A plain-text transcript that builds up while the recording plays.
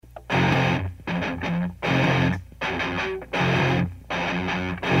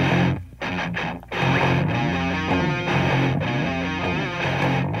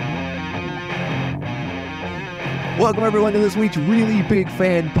Welcome, everyone, to this week's Really Big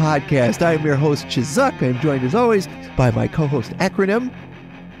Fan Podcast. I am your host, Chizuk. I am joined, as always, by my co-host, Acronym.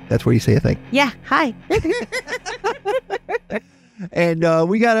 That's where you say a thing. Yeah, hi. And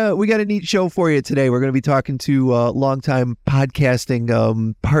we got a neat show for you today. We're going to be talking to longtime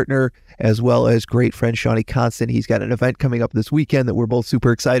podcasting partner, as well as great friend Shonny Constant. He's got an event coming up this weekend that we're both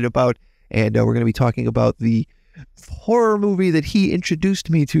super excited about. And we're going to be talking about the horror movie that he introduced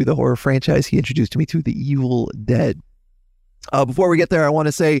me to, the horror franchise he introduced me to, The Evil Dead. Before we get there, I want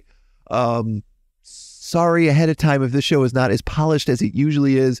to say sorry ahead of time if this show is not as polished as it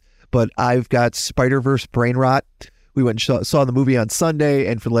usually is, but I've got Spiderverse Brainrot. We went and saw the movie on Sunday,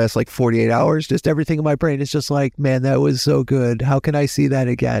 and for the last 48 hours, just everything in my brain is just like, man, that was so good. How can I see that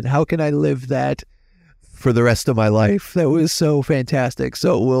again? How can I live that for the rest of my life? That was so fantastic.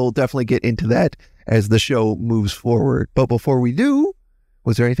 So we'll definitely get into that as the show moves forward. But before we do,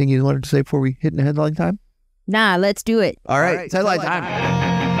 was there anything you wanted to say before we hit into headline time? Nah, let's do it. All right, it's headline time.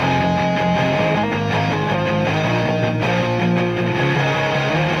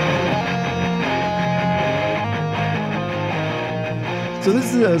 So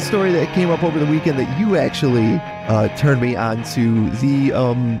this is a story that came up over the weekend that you actually turned me on to. The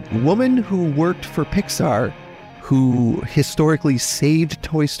woman who worked for Pixar, who historically saved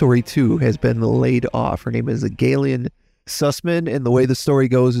Toy Story 2, has been laid off. Her name is Galen Sussman, and the way the story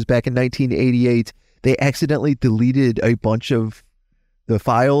goes is back in 1988, they accidentally deleted a bunch of the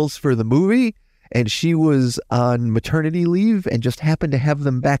files for the movie, and she was on maternity leave and just happened to have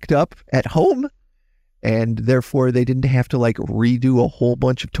them backed up at home, and therefore they didn't have to redo a whole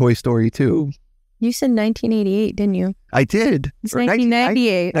bunch of Toy Story 2. You said 1988, didn't you? I did. It's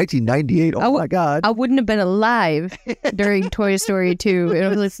 1998. 1998. Oh, my God. I wouldn't have been alive during Toy Story 2. It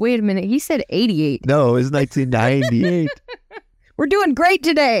was like, wait a minute. He said 88. No, it was 1998. We're doing great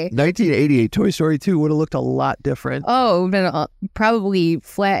today. 1988 Toy Story 2 would have looked a lot different. Oh, it would have been probably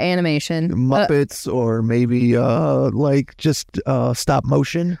flat animation. Muppets or maybe just stop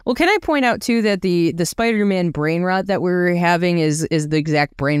motion. Well, can I point out, too, that the Spider-Man Brainrot that we were having is the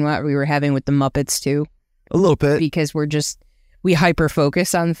exact Brainrot we were having with the Muppets, too? A little bit. Because we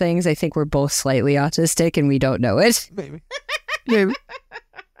hyper-focus on things. I think we're both slightly autistic and we don't know it. Maybe. Maybe.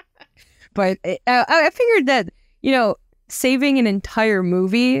 But I figured that, saving an entire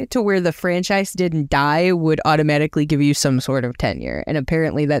movie to where the franchise didn't die would automatically give you some sort of tenure. And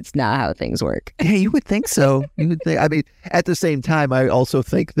apparently that's not how things work. Yeah, you would think so. You would think. I mean, at the same time, I also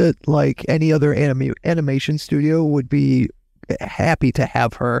think that any other animation studio would be happy to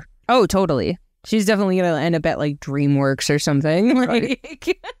have her. Oh, totally. She's definitely going to end up at DreamWorks or something. Right.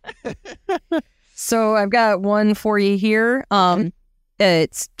 So I've got one for you here.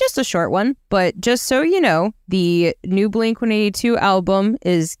 It's just a short one, but just so you know, the new Blink-182 album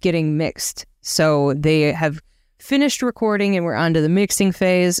is getting mixed. So they have finished recording and we're on to the mixing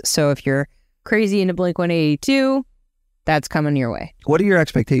phase. So if you're crazy into Blink-182, that's coming your way. What are your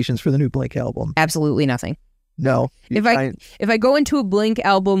expectations for the new Blink album? Absolutely nothing. No. If I go into a Blink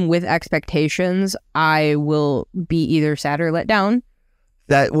album with expectations, I will be either sad or let down.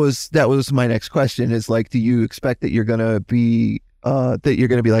 That was my next question is do you expect that you're going to be or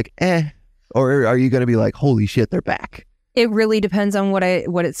are you going to be like, holy shit, they're back? It really depends on what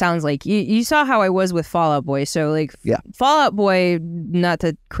it sounds like. You saw how I was with Fall Out Boy. So yeah. Fall Out Boy, not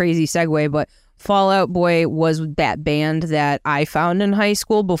the crazy segue, but Fall Out Boy was that band that I found in high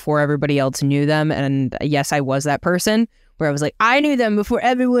school before everybody else knew them. And yes, I was that person where I was like, I knew them before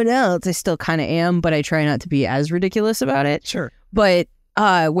everyone else. I still kind of am, but I try not to be as ridiculous about it. Sure. But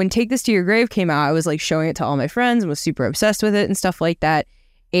when Take This to Your Grave came out, I was showing it to all my friends and was super obsessed with it and stuff like that.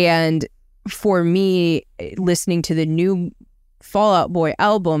 And for me, listening to the new Fall Out Boy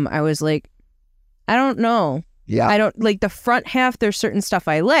album, I was like, I don't know. Yeah. I don't the front half. There's certain stuff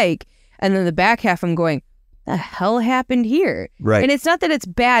I like. And then the back half, I'm going, the hell happened here? Right. And it's not that it's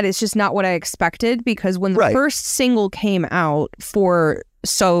bad. It's just not what I expected, because when the first single came out for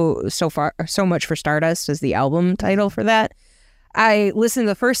So Much for Stardust is the album title for that, I listened to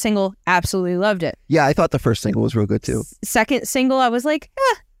the first single, absolutely loved it. Yeah, I thought the first single was real good too. Second single, I was like,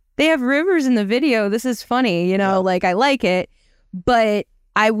 they have rivers in the video. This is funny, I like it. But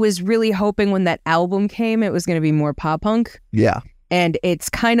I was really hoping when that album came, it was going to be more pop punk. Yeah. And it's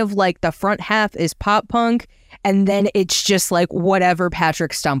kind of the front half is pop punk, and then it's just whatever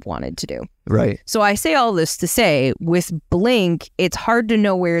Patrick Stump wanted to do. Right. So I say all this to say, with Blink, it's hard to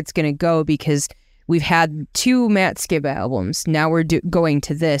know where it's going to go because we've had 2 Matt Skiba albums. Now we're going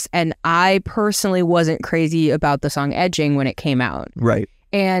to this. And I personally wasn't crazy about the song Edging when it came out. Right.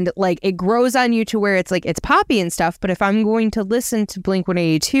 And like it grows on you to where it's like it's poppy and stuff, but if I'm going to listen to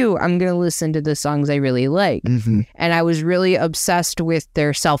Blink-182, I'm going to listen to the songs I really like. Mm-hmm. And I was really obsessed with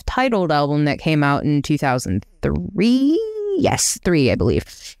their self-titled album that came out in 2003. Yes, 3, I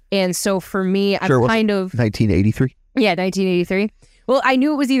believe. And so for me, I'm kind of 1983. Yeah, 1983. Well, I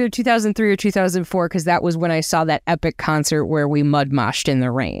knew it was either 2003 or 2004 because that was when I saw that epic concert where we mud moshed in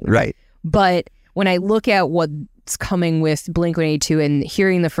the rain. Right. But when I look at what's coming with Blink-182 and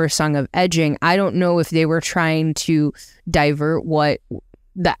hearing the first song of Edging, I don't know if they were trying to divert what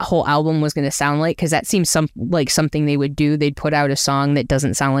that whole album was going to sound like, because that seems like something they would do. They'd put out a song that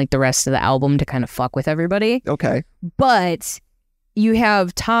doesn't sound like the rest of the album to kind of fuck with everybody. Okay. But you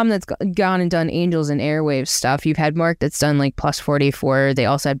have Tom that's gone and done Angels and Airwaves stuff. You've had Mark that's done like Plus 44. They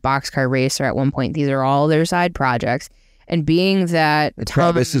also had Boxcar Racer at one point. These are all their side projects. And being that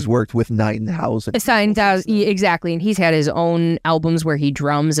Travis has worked with 9,000. 9,000, exactly. And he's had his own albums where he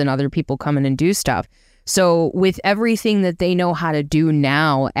drums and other people come in and do stuff. So with everything that they know how to do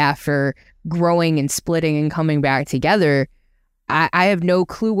now after growing and splitting and coming back together, I have no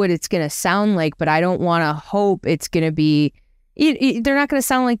clue what it's going to sound like, but I don't want to hope it's going to be... they're not going to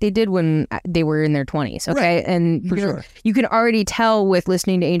sound like they did when they were in their 20s, okay? Right. And For sure. You can already tell with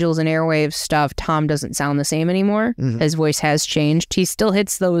listening to Angels and Airwaves stuff, Tom doesn't sound the same anymore. Mm-hmm. His voice has changed. He still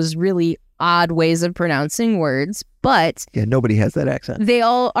hits those really odd ways of pronouncing words, but... Yeah, nobody has that accent. They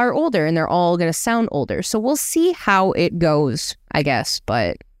all are older, and they're all going to sound older. So we'll see how it goes, I guess.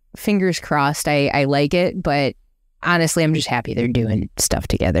 But fingers crossed, I like it. But honestly, I'm just happy they're doing stuff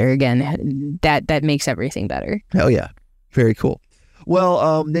together. Again, that makes everything better. Hell yeah. Very cool.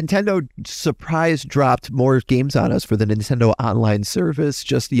 Well, Nintendo surprise dropped more games on us for the Nintendo Online service.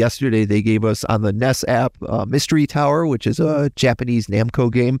 Just yesterday, they gave us on the NES app Mystery Tower, which is a Japanese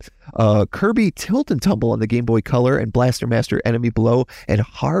Namco game, Kirby Tilt and Tumble on the Game Boy Color, and Blaster Master Enemy Below, and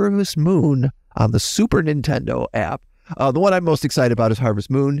Harvest Moon on the Super Nintendo app. The one I'm most excited about is Harvest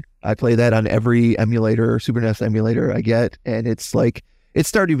Moon. I play that on every emulator, Super NES emulator I get, and it's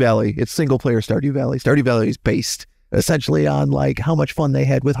Stardew Valley. It's single-player Stardew Valley. Stardew Valley is based essentially on like how much fun they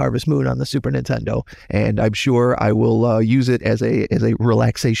had with Harvest Moon on the Super Nintendo, and I'm sure I will use it as a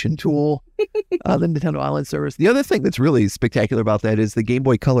relaxation tool on the Nintendo Online service. The other thing that's really spectacular about that is the Game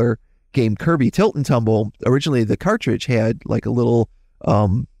Boy Color game Kirby Tilt and Tumble. Originally, the cartridge had like a little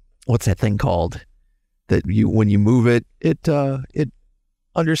what's that thing called? That when you move it, it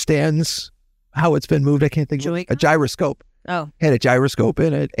understands how it's been moved. I can't think of it. A gyroscope. Oh, had a gyroscope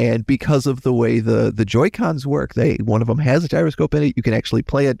in it, and because of the way the Joy-Cons work, one of them has a gyroscope in it. You can actually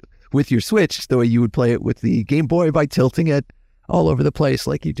play it with your Switch the way you would play it with the Game Boy by tilting it all over the place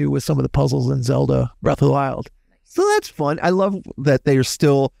like you do with some of the puzzles in Zelda Breath of the Wild. So that's fun. I love that they're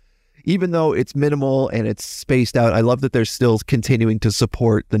still, even though it's minimal and it's spaced out, I love that they're still continuing to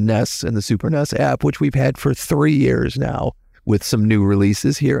support the NES and the Super NES app, which we've had for 3 years now with some new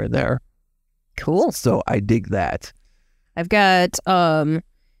releases here and there. Cool. So I dig that. I've got, so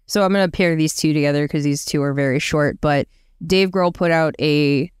I'm going to pair these two together because these two are very short, but Dave Grohl put out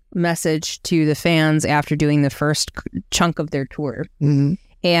a message to the fans after doing the first chunk of their tour. Mm-hmm.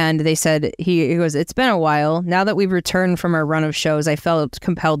 And they said, he goes, "It's been a while. Now that we've returned from our run of shows, I felt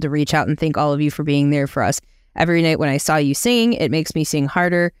compelled to reach out and thank all of you for being there for us. Every night when I saw you sing, it makes me sing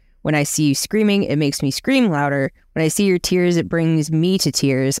harder. When I see you screaming, it makes me scream louder. When I see your tears, it brings me to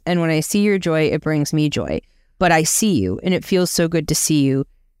tears. And when I see your joy, it brings me joy. But I see you, and it feels so good to see you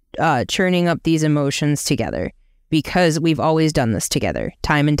churning up these emotions together, because we've always done this together,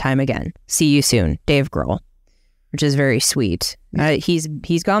 time and time again. See you soon, Dave Grohl," which is very sweet.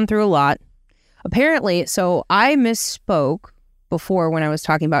 He's gone through a lot. Apparently, so I misspoke before when I was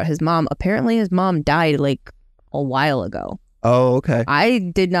talking about his mom. Apparently, his mom died like a while ago. Oh, okay.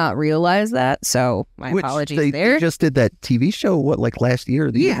 I did not realize that, so my apologies there. They just did that TV show, like last year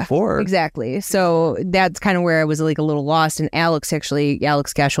or the year before? Exactly. So that's kind of where I was like a little lost. And Alex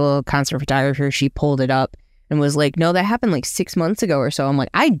Cashel, concert photographer, she pulled it up and was like, "No, that happened like 6 months ago or so." I'm like,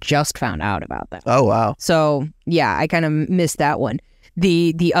 I just found out about that. Oh, wow. So yeah, I kind of missed that one.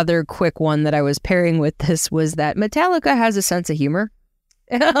 The other quick one that I was pairing with this was that Metallica has a sense of humor.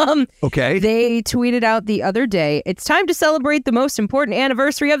 Okay. They tweeted out the other day, "It's time to celebrate the most important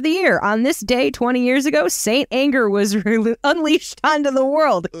anniversary of the year. On this day, 20 years ago, Saint Anger was unleashed onto the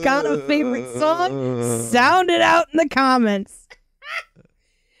world. Got a favorite song? Sound it out in the comments."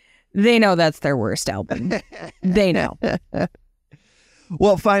 They know that's their worst album. They know.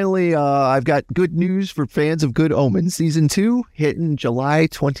 Well, finally, I've got good news for fans of Good Omens. Season 2 hitting July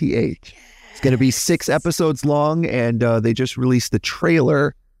 28th. It's going to be 6 episodes long, and they just released the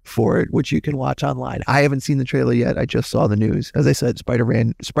trailer for it, which you can watch online. I haven't seen the trailer yet. I just saw the news. As I said,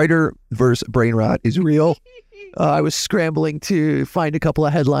 Spiderverse Brainrot is real. I was scrambling to find a couple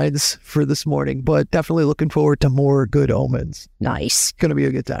of headlines for this morning, but definitely looking forward to more good omens. Nice. Going to be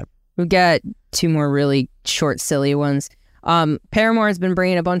a good time. We've got two more really short, silly ones. Paramore has been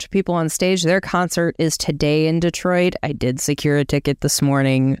bringing a bunch of people on stage. Their concert is today in Detroit. I did secure a ticket this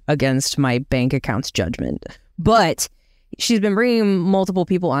morning against my bank account's judgment. But she's been bringing multiple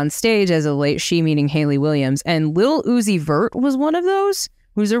people on stage as of late, she meaning Hayley Williams. And Lil Uzi Vert was one of those,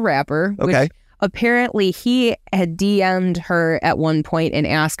 who's a rapper. Okay. Which apparently he had DM'd her at one point and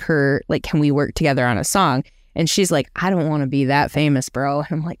asked her, like, can we work together on a song? And she's like, I don't want to be that famous, bro. And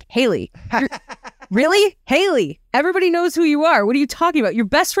I'm like, Hayley, really? Hayley, everybody knows who you are. What are you talking about? You're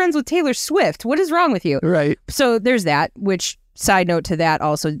best friends with Taylor Swift. What is wrong with you? Right. So there's that, which side note to that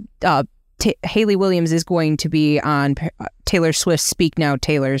also, Hayley Williams is going to be on Taylor Swift's Speak Now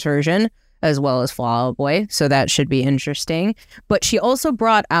Taylor's version, as well as Fall Out Boy. So that should be interesting. But she also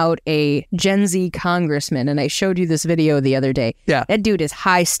brought out a Gen Z congressman, and I showed you this video the other day. Yeah. That dude is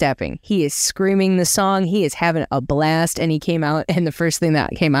high-stepping. He is screaming the song. He is having a blast, and he came out, and the first thing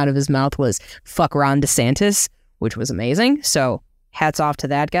that came out of his mouth was, fuck Ron DeSantis, which was amazing. So hats off to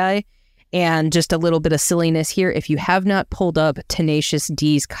that guy. And just a little bit of silliness here. If you have not pulled up Tenacious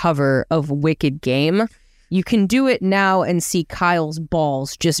D's cover of Wicked Game, you can do it now and see Kyle's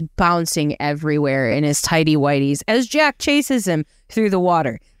balls just bouncing everywhere in his tighty whities as Jack chases him through the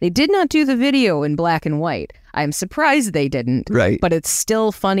water. They did not do the video in black and white. I'm surprised they didn't. Right. But it's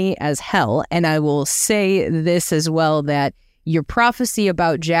still funny as hell. And I will say this as well, that your prophecy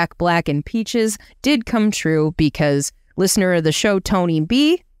about Jack Black and Peaches did come true, because listener of the show, Tony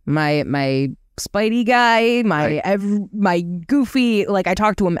B., my Spidey guy, my goofy, like, I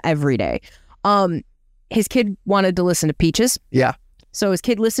talk to him every day. His kid wanted to listen to Peaches. Yeah. So his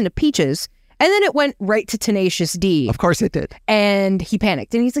kid listened to Peaches, and then it went right to Tenacious D. Of course it did. And he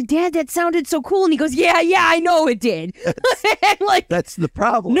panicked, and he's like, Dad, that sounded so cool. And he goes, yeah, I know it did. Like, that's the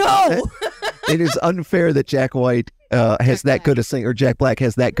problem. No. It is unfair that Jack White has that good a singer, or Jack Black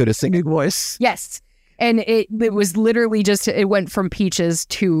has that good a singing voice. Yes. And it was literally just, it went from Peaches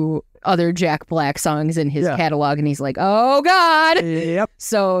to other Jack Black songs in his catalog, and he's like, oh God. Yep.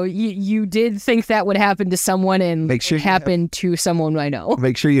 So you did think that would happen to someone, and make sure it happened to someone I know.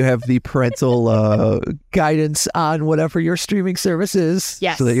 Make sure you have the parental guidance on whatever your streaming service is,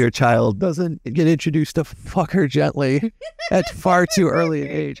 yes, so that your child doesn't get introduced to Fuck Her Gently at far too early an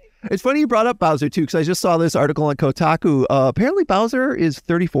age. It's funny you brought up Bowser too, because I just saw this article on Kotaku. Apparently Bowser is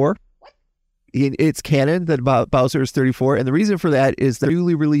 34. It's canon that Bowser is 34, and the reason for that is the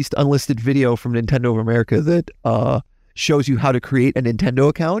newly released unlisted video from Nintendo of America that shows you how to create a Nintendo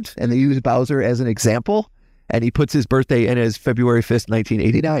account, and they use Bowser as an example, and he puts his birthday in as February 5th,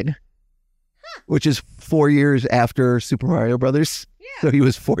 1989, which is 4 years after Super Mario Brothers. Yeah. So he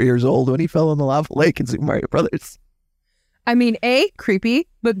was 4 years old when he fell in the lava lake in Super Mario Brothers. I mean, A, creepy,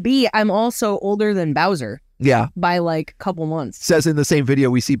 but B, I'm also older than Bowser. Yeah. By like a couple months. Says in the same video,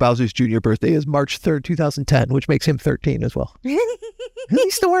 we see Bowser's junior birthday is March 3rd, 2010, which makes him 13 as well. Is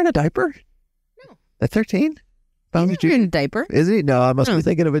he still wearing a diaper? No. At 13? Bowser Jr. in a diaper? Is he? No, I must be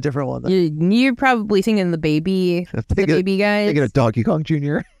thinking of a different one then. You're probably thinking the baby guys. Thinking of Donkey Kong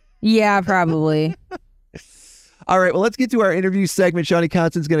Jr. Yeah, probably. All right, well, let's get to our interview segment. Shonny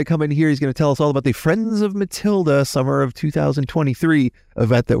Constant's going to come in here. He's going to tell us all about the Friends of Matilda Summer of 2023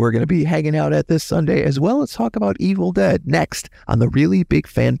 event that we're going to be hanging out at this Sunday, as well as talk about Evil Dead next on the Really Big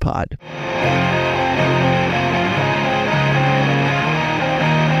Fan Pod.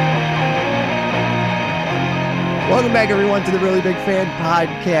 Welcome back, everyone, to the Really Big Fan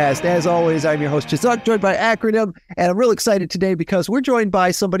Podcast. As always, I'm your host, Chizuk, joined by Acronym, and I'm real excited today because we're joined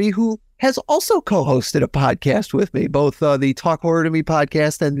by somebody who has also co-hosted a podcast with me, both the Talk Horror to Me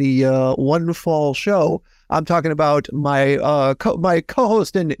podcast and the One Fall Show. I'm talking about my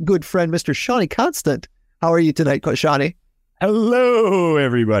co-host and good friend, Mr. Shonny Constant. How are you tonight, Shonny? Hello,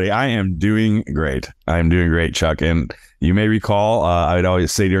 everybody. I am doing great. I'm doing great, Chuck. And you may recall, I'd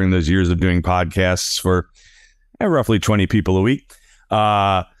always say during those years of doing podcasts for roughly 20 people a week,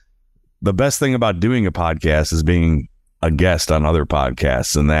 the best thing about doing a podcast is being a guest on other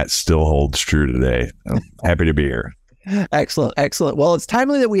podcasts, and that still holds true today. I'm happy to be here. Excellent. Well, it's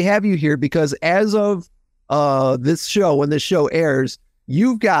timely that we have you here because as of this show, when this show airs,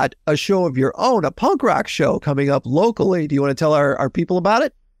 you've got a show of your own, a punk rock show coming up locally. Do you want to tell our people about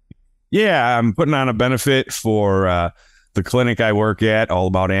it? Yeah, I'm putting on a benefit for the clinic I work at, all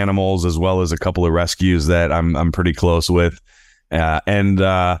about animals, as well as a couple of rescues that I'm pretty close with. And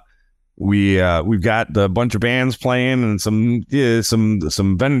we've got a bunch of bands playing and some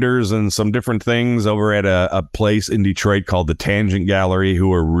vendors and some different things over at a place in Detroit called the Tangent Gallery,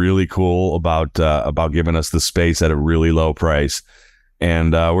 who are really cool about giving us the space at a really low price.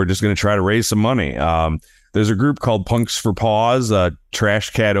 And we're just going to try to raise some money. There's a group called Punks for Paws,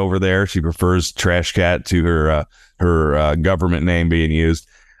 Trash Cat over there. She prefers Trash Cat to her government name being used.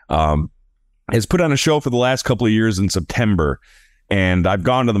 Has put on a show for the last couple of years in September. And I've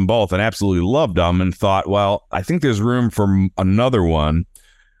gone to them both and absolutely loved them and thought, well, I think there's room for another one.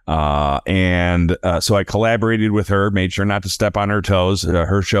 So I collaborated with her, made sure not to step on her toes.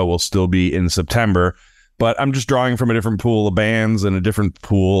 Her show will still be in September, but I'm just drawing from a different pool of bands and a different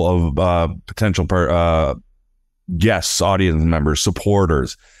pool of potential guests, audience members,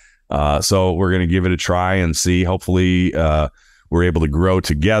 supporters. So we're going to give it a try and see. Hopefully we're able to grow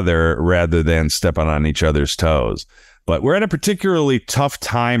together rather than stepping on each other's toes. But we're at a particularly tough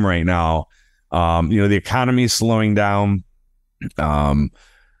time right now. The economy is slowing down.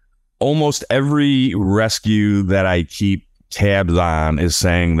 Almost every rescue that I keep tabs on is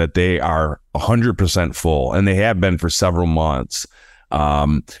saying that they are 100% full, and they have been for several months.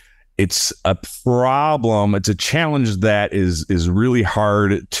 It's a problem. It's a challenge that is really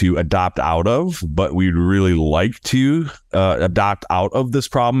hard to adopt out of, but we'd really like to adopt out of this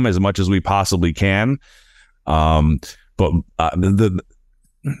problem as much as we possibly can. But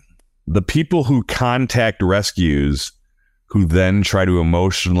the people who contact rescues who then try to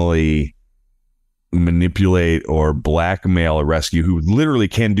emotionally manipulate or blackmail a rescue who literally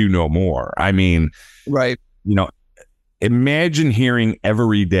can do no more. I mean, right. Imagine hearing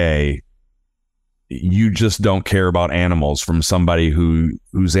every day you just don't care about animals from somebody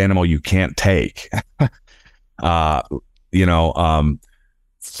whose animal you can't take.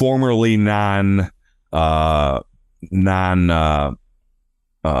 Formerly non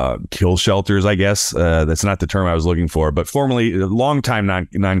kill shelters, I guess. That's not the term I was looking for, but formerly long-time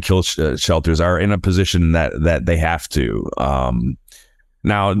non kill shelters are in a position that they have to.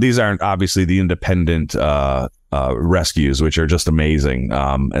 Now, these aren't obviously the independent rescues, which are just amazing.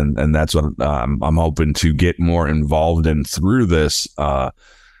 And that's what I'm hoping to get more involved in through this,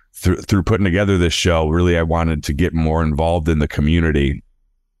 through putting together this show. Really, I wanted to get more involved in the community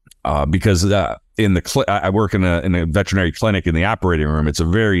because I work in a veterinary clinic in the operating room. It's a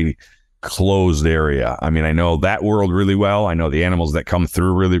very closed area. I mean, I know that world really well. I know the animals that come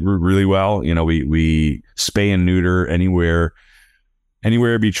through really, really well. We spay and neuter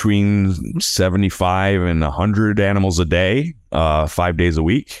anywhere between 75 and 100 animals a day, 5 days a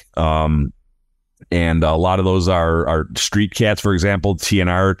week. And a lot of those are street cats, for example,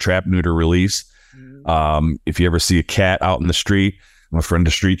 TNR, trap, neuter, release. If you ever see a cat out in the street, I'm a friend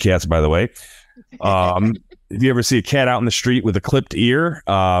of street cats, by the way. If you ever see a cat out in the street with a clipped ear,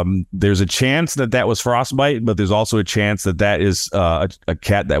 there's a chance that was frostbite, but there's also a chance that is a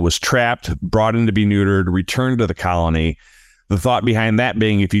cat that was trapped, brought in to be neutered, returned to the colony. The thought behind that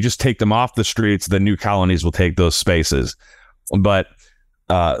being, if you just take them off the streets, the new colonies will take those spaces. But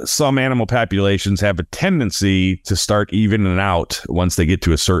some animal populations have a tendency to start evening out once they get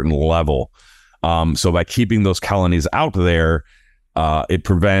to a certain level. So by keeping those colonies out there, it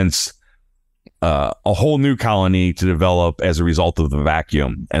prevents a whole new colony to develop as a result of the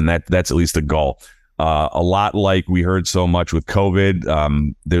vacuum. And that's at least the goal. A lot like we heard so much with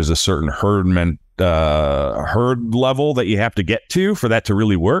COVID, there's a certain herd level that you have to get to for that to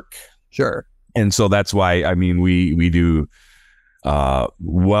really work. Sure. And so that's why, I mean, we do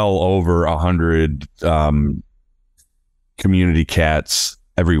well over 100 community cats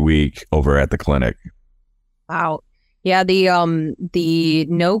every week over at the clinic. Wow. Yeah, the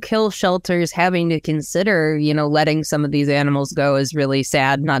no-kill shelters having to consider, letting some of these animals go is really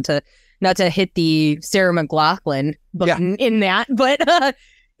sad. Not to hit the Sarah McLachlan button in that, but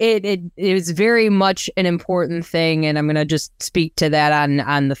it is very much an important thing, and I'm going to just speak to that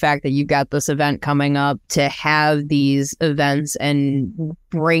on the fact that you've got this event coming up to have these events and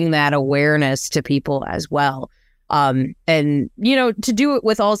bring that awareness to people as well. And, to do it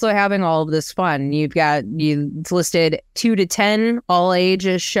with also having all of this fun. It's listed 2 to 10, all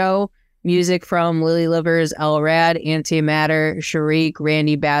ages show, music from Lily Livers, El Rad, Antimatter, Sharik,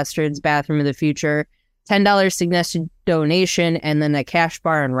 Randy Bastards, Bathroom of the Future, $10 suggested donation, and then a cash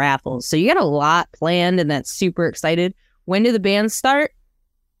bar and raffles. So you got a lot planned, and that's super excited. When do the bands start?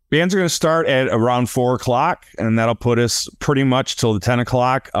 Bands are going to start at around 4:00, and that'll put us pretty much till the 10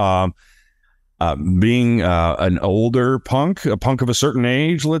 o'clock. Being an older punk, a punk of a certain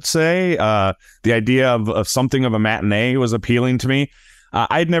age, let's say, the idea of something of a matinee was appealing to me.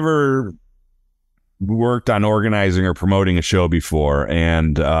 I'd never worked on organizing or promoting a show before,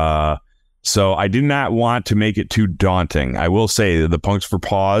 and So I did not want to make it too daunting. I will say the Punks for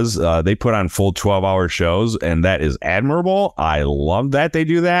Paws, they put on full 12-hour shows, and that is admirable. I love that they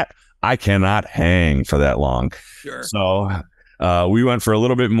do that. I cannot hang for that long. Sure. So we went for a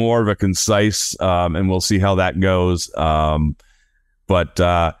little bit more of a concise, and we'll see how that goes. But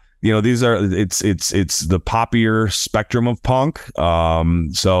these are it's the poppier spectrum of punk.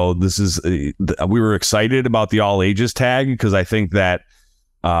 So this is we were excited about the all ages tag because I think that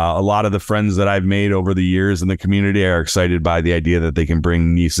a lot of the friends that I've made over the years in the community are excited by the idea that they can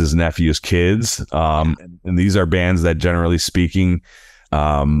bring nieces, nephews, kids. And these are bands that, generally speaking,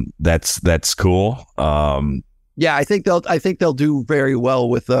 that's cool. Yeah, I think they'll do very well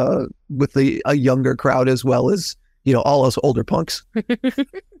with a younger crowd as well as, all us older punks.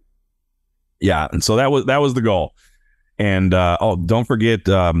 Yeah, and so that was the goal. And don't forget,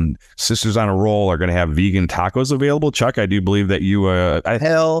 Sisters on a Roll are going to have vegan tacos available. Chuck, I do believe that you,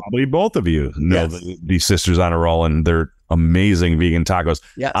 probably both of you know the Sisters on a Roll, and they're amazing vegan tacos.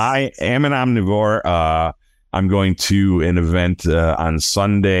 Yes. I am an omnivore. I'm going to an event on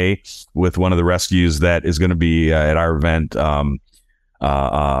Sunday with one of the rescues that is going to be at our event,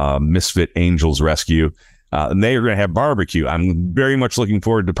 Misfit Angels Rescue. And they are going to have barbecue. I'm very much looking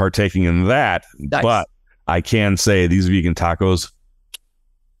forward to partaking in that. Nice. But I can say these vegan tacos,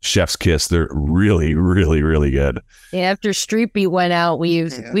 chef's kiss. They're really, really, really good. Yeah, after Street Beat went out,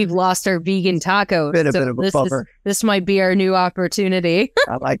 we've lost our vegan tacos. Been a bit of a bummer. This might be our new opportunity.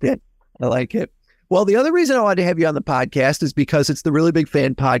 I like it. Well, the other reason I wanted to have you on the podcast is because it's the Really Big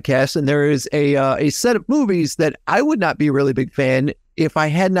Fan podcast, and there is a set of movies that I would not be a really big fan if I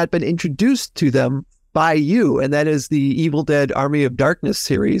had not been introduced to them by you, and that is the Evil Dead Army of Darkness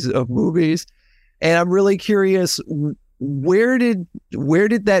series of movies. And I'm really curious, where did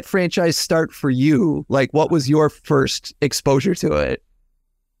that franchise start for you? Like, what was your first exposure to it?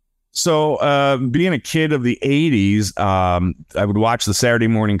 So, being a kid of the 80s, I would watch the Saturday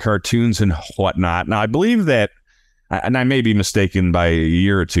morning cartoons and whatnot. Now, I believe that, and I may be mistaken by a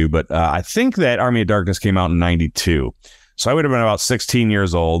year or two, but I think that Army of Darkness came out in 92. So I would have been about 16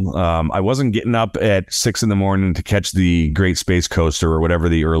 years old. I wasn't getting up at 6 a.m. to catch the Great Space Coaster or whatever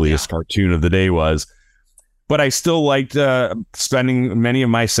the earliest cartoon of the day was. But I still liked spending many of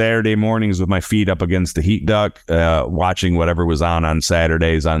my Saturday mornings with my feet up against the heat duct, watching whatever was on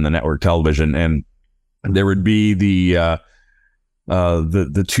Saturdays on the network television. And there would be the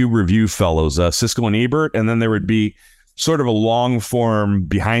two review fellows, Siskel and Ebert, and then there would be sort of a long form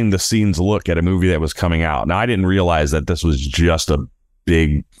behind the scenes look at a movie that was coming out. Now, I didn't realize that this was just a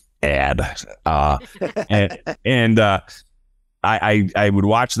big ad. And I would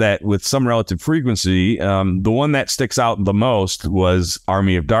watch that with some relative frequency. The one that sticks out the most was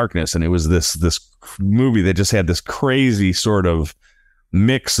Army of Darkness. And it was this movie that just had this crazy sort of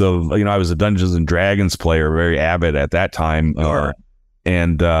mix of, I was a Dungeons and Dragons player, very avid at that time.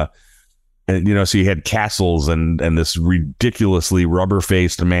 So you had castles and this ridiculously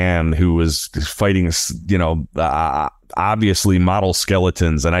rubber-faced man who was fighting, obviously model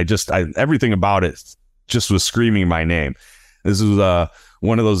skeletons. And everything about it just was screaming my name. This was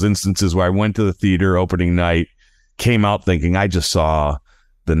one of those instances where I went to the theater opening night, came out thinking I just saw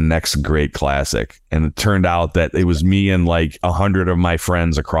the next great classic. And it turned out that it was me and like 100 of my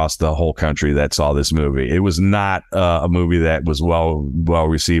friends across the whole country that saw this movie. It was not a movie that was well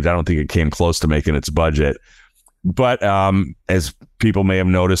received. I don't think it came close to making its budget. But as people may have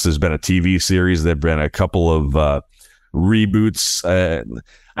noticed, there's been a TV series. There have been a couple of reboots.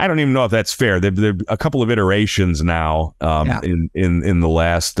 I don't even know if that's fair. There a couple of iterations now in the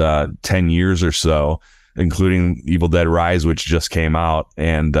last 10 years or so, including Evil Dead Rise, which just came out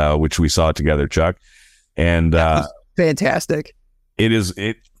and which we saw together, Chuck. And fantastic.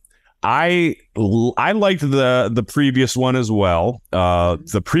 I liked the previous one as well.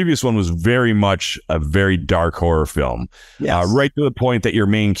 The previous one was very much a very dark horror film, right to the point that your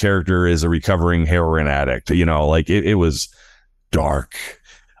main character is a recovering heroin addict. It was dark.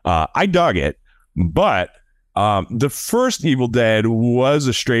 I dug it, but the first Evil Dead was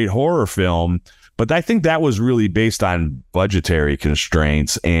a straight horror film. But I think that was really based on budgetary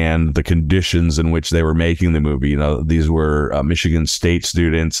constraints and the conditions in which they were making the movie. These were Michigan State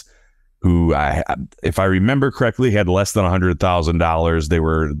students who, if I remember correctly, had less than $100,000. They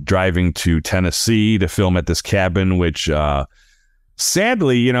were driving to Tennessee to film at this cabin, which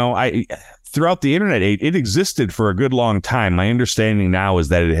sadly, throughout the internet, it existed for a good long time. My understanding now is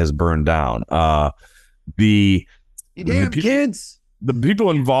that it has burned down. Kids. The people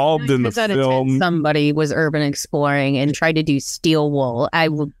involved in the film. Somebody was urban exploring and tried to do steel wool. I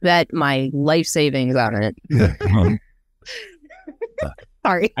will bet my life savings on it.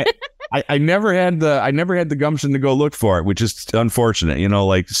 Sorry. I never had the gumption to go look for it, which is unfortunate.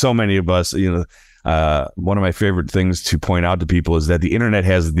 Like so many of us, one of my favorite things to point out to people is that the internet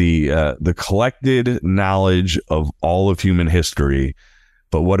has the collected knowledge of all of human history.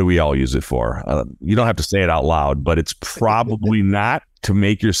 But what do we all use it for? You don't have to say it out loud, but it's probably not to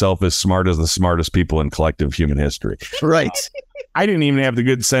make yourself as smart as the smartest people in collective human history. Right. I didn't even have the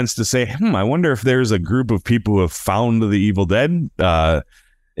good sense to say, I wonder if there's a group of people who have found the Evil Dead.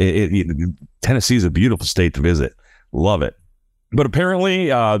 Tennessee is a beautiful state to visit. Love it. But apparently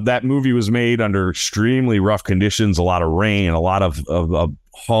that movie was made under extremely rough conditions, a lot of rain, a lot of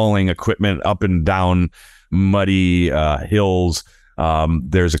hauling equipment up and down muddy hills.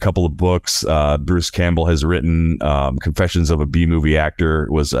 There's a couple of books Bruce Campbell has written. Confessions of a B-movie actor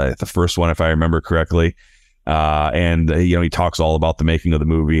was the first one, if I remember correctly. And he talks all about the making of the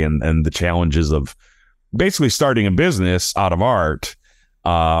movie and the challenges of basically starting a business out of art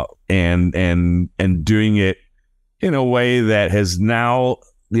and doing it in a way that has now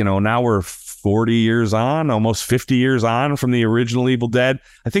we're 40 years on, almost 50 years on from the original Evil Dead.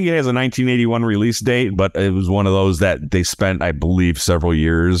 I think it has a 1981 release date, but it was one of those that they spent, I believe, several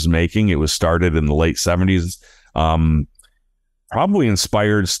years making. It was started in the late 70s, probably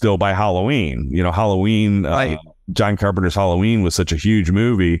inspired still by Halloween. Halloween, Right. John Carpenter's Halloween was such a huge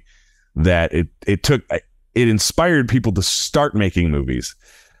movie that it inspired people to start making movies.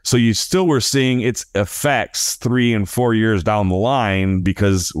 So you still were seeing its effects 3 and 4 years down the line,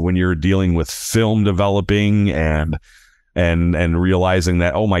 because when you're dealing with film developing and realizing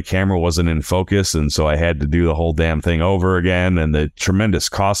that, my camera wasn't in focus, and so I had to do the whole damn thing over again, and the tremendous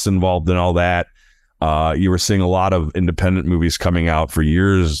costs involved in all that, you were seeing a lot of independent movies coming out for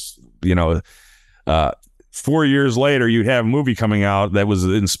years. 4 years later, you'd have a movie coming out that was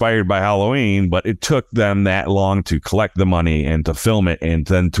inspired by Halloween, but it took them that long to collect the money and to film it and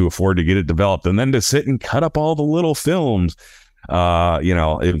then to afford to get it developed and then to sit and cut up all the little films.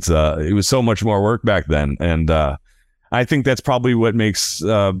 It was so much more work back then. And I think that's probably what makes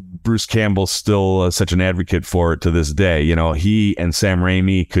Bruce Campbell still such an advocate for it to this day. He and Sam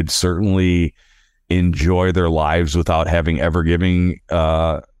Raimi could certainly enjoy their lives without having ever giving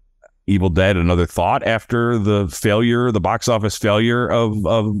Evil Dead another thought after the box office failure of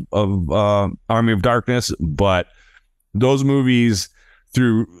Army of Darkness. But those movies,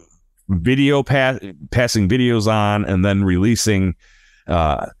 through passing videos on and then releasing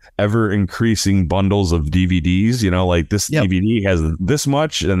ever increasing bundles of DVDs, like this DVD has this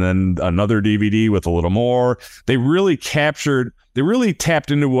much and then another DVD with a little more. They really tapped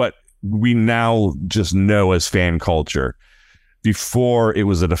into what we now just know as fan culture. Before it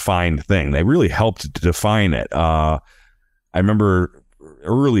was a defined thing, they really helped to define it. I remember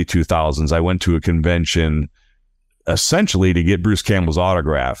early 2000s, I went to a convention essentially to get Bruce Campbell's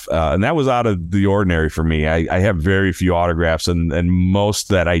autograph. And that was out of the ordinary for me. I have very few autographs, and most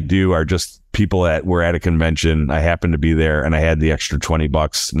that I do are just people that were at a convention. I happened to be there and I had the extra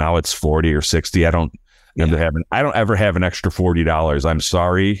 $20. Now it's 40 or 60. I don't ever have an extra $40. I'm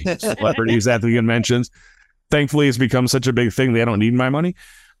sorry, celebrities at the conventions. Thankfully, it's become such a big thing, they don't need my money.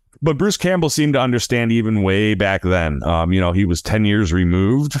 But Bruce Campbell seemed to understand even way back then. He was 10 years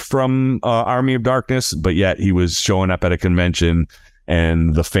removed from Army of Darkness, but yet he was showing up at a convention,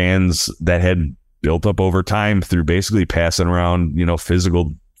 and the fans that had built up over time through basically passing around,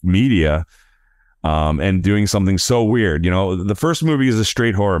 physical media and doing something so weird. The first movie is a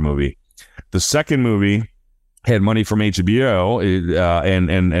straight horror movie. The second movie had money from HBO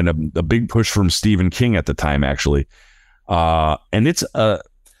and a big push from Stephen King at the time, actually. And it's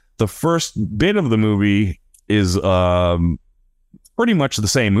the first bit of the movie is pretty much the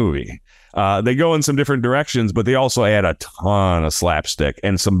same movie. They go in some different directions, but they also add a ton of slapstick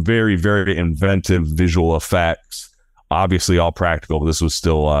and some very, very inventive visual effects. Obviously, all practical. This was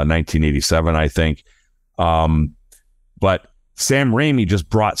still 1987, I think. But Sam Raimi just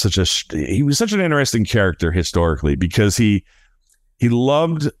brought he was such an interesting character historically, because he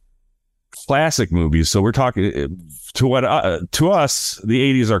loved classic movies. So we're talking to us,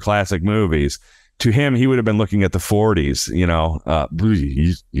 the 80s are classic movies. To him, he would have been looking at the 40s,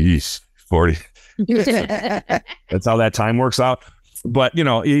 40. That's how that time works out. But,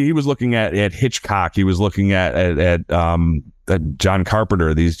 he was looking at Hitchcock. He was looking at John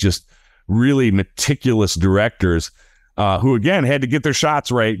Carpenter, these just really meticulous directors who, again, had to get their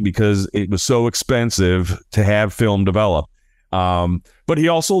shots right because it was so expensive to have film develop. But he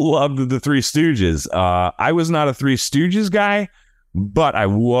also loved the Three Stooges. I was not a Three Stooges guy, but I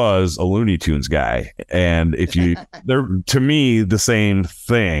was a Looney Tunes guy. And they're, to me, the same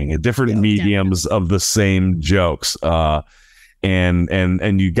thing, different mediums of the same jokes.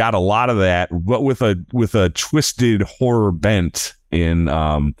 and you got a lot of that, but with a twisted horror bent in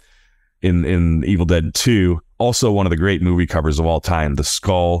Evil Dead 2. Also one of the great movie covers of all time, the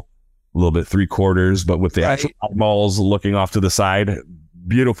skull, a little bit 3/4, but with the actual eyeballs looking off to the side.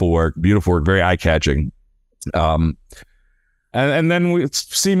 Beautiful work, very eye-catching. And then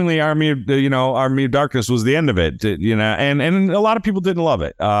it's seemingly Army of Darkness was the end of it, and a lot of people didn't love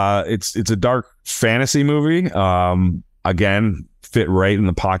it. It's a dark fantasy movie. Again, fit right in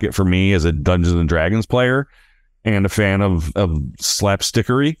the pocket for me as a Dungeons and Dragons player and a fan of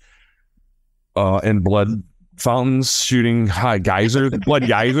slapstickery and blood fountains shooting geysers, blood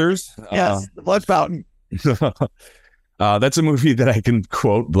geysers. Yes, the blood fountain. That's a movie that I can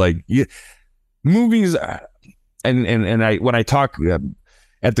quote. Movies, and I when I talk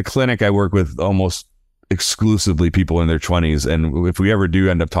at the clinic, I work with almost exclusively people in their 20s, and if we ever do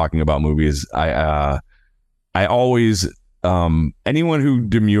end up talking about movies, I always, anyone who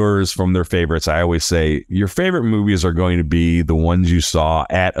demurs from their favorites, I always say your favorite movies are going to be the ones you saw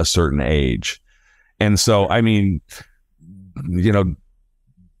at a certain age. And so, I mean,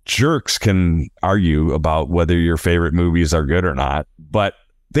 jerks can argue about whether your favorite movies are good or not, but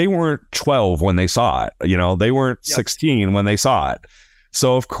they weren't 12 when they saw it. They weren't 16 when they saw it.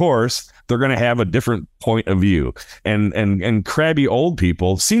 So of course they're going to have a different point of view, and crabby old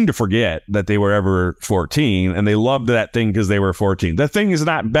people seem to forget that they were ever 14 and they loved that thing because they were 14. The thing is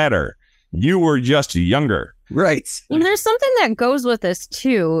not better. You were just younger. Right. And there's something that goes with this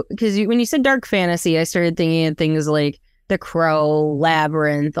too, because when you said dark fantasy, I started thinking of things like The Crow,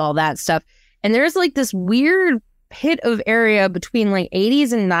 Labyrinth, all that stuff. And there's this weird pit of area between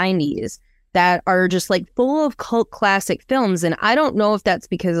 80s and 90s that are just full of cult classic films. And I don't know if that's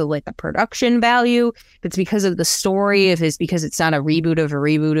because of the production value, if it's because of the story, if it's because it's not a reboot of a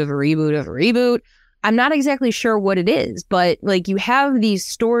reboot of a reboot of a reboot. I'm not exactly sure what it is, but you have these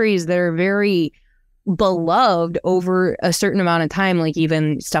stories that are very beloved over a certain amount of time,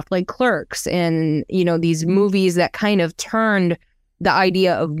 even stuff like Clerks and, these movies that kind of turned the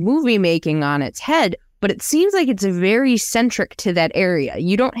idea of movie making on its head. But it seems like it's very centric to that area.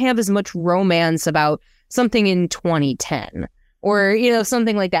 You don't have as much romance about something in 2010 or,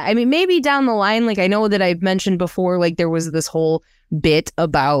 something like that. I mean, maybe down the line, I know that I've mentioned before, there was this whole bit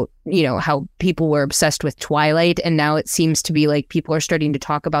about, how people were obsessed with Twilight. And now it seems to be people are starting to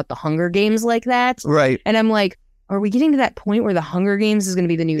talk about the Hunger Games like that. Right. And I'm are we getting to that point where the Hunger Games is going to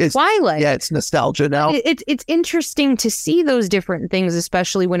be the new Twilight? Yeah, it's nostalgia now. It's interesting to see those different things,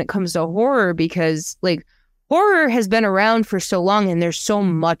 especially when it comes to horror, because horror has been around for so long and there's so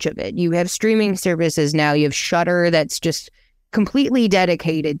much of it. You have streaming services now. You have Shudder that's just completely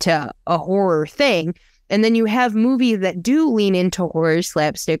dedicated to a horror thing. And then you have movies that do lean into horror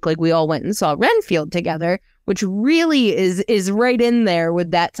slapstick, we all went and saw Renfield together, which really is right in there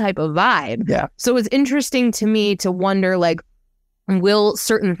with that type of vibe. Yeah. So it's interesting to me to wonder, will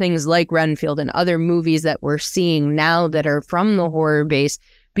certain things like Renfield and other movies that we're seeing now that are from the horror base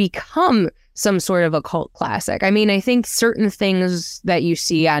become some sort of a cult classic? I mean, I think certain things that you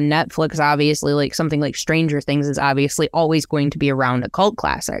see on Netflix, obviously, something like Stranger Things is obviously always going to be around a cult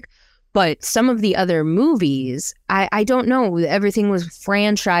classic. But some of the other movies, I don't know. Everything was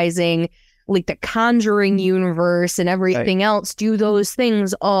franchising, the Conjuring universe and everything else. Do those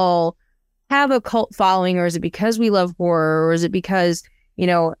things all have a cult following, or is it because we love horror, or is it because,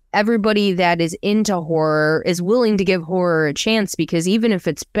 everybody that is into horror is willing to give horror a chance, because even if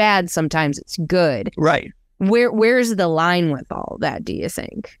it's bad, sometimes it's good. Right. Where's the line with all that, do you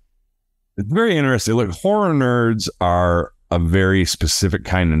think? It's very interesting. Horror nerds are a very specific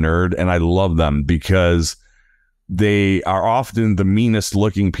kind of nerd, and I love them because they are often the meanest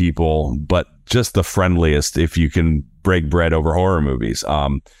looking people, but just the friendliest if you can break bread over horror movies.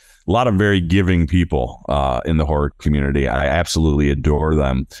 A lot of very giving people in the horror community. I absolutely adore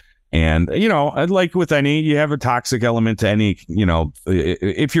them. And, like with any, you have a toxic element to any,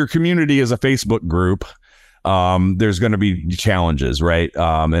 if your community is a Facebook group, there's going to be challenges, right?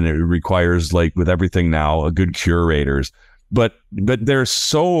 And it requires, with everything now, a good curators. But there's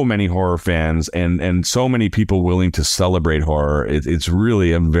so many horror fans and so many people willing to celebrate horror. It's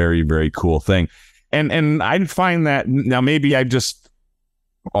really a very, very cool thing. And I find that now maybe I've just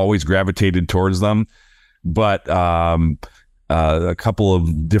always gravitated towards them, but a couple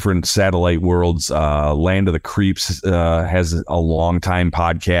of different satellite worlds, Land of the Creeps has a long time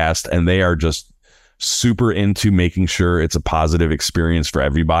podcast, and they are just super into making sure it's a positive experience for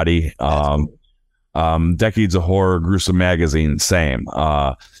everybody. Decades of Horror, Gruesome Magazine, same.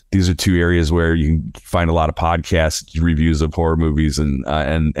 These are two areas where you can find a lot of podcast reviews of horror movies, and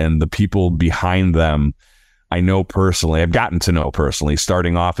the people behind them I know personally, I've gotten to know personally,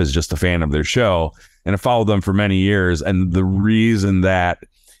 starting off as just a fan of their show, and I followed them for many years. And the reason that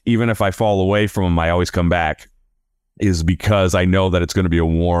even if I fall away from them, I always come back is because I know that it's going to be a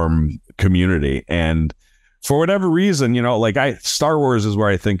warm community. And for whatever reason, you know, like Star Wars is where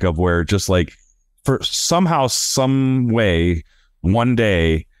I think of, where just like for somehow, some way, one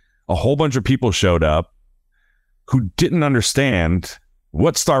day, a whole bunch of people showed up who didn't understand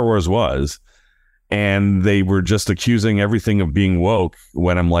what Star Wars was. And they were just accusing everything of being woke,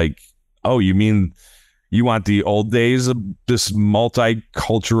 when I'm like, oh, you mean you want the old days of this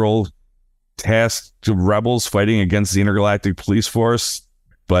multicultural tasked rebels fighting against the intergalactic police force,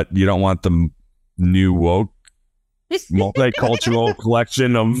 but you don't want the new woke multicultural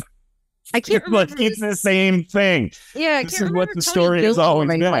collection of... I can't remember. It's the same thing. Yeah, I this can't is what remember. the Tony story is always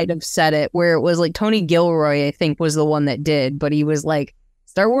Gilroy been. might have said it, where it was like Tony Gilroy, I think, was the one that did, but he was like,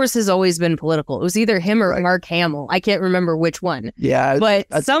 Star Wars has always been political. It was either him or Mark Hamill. I can't remember which one. Yeah. But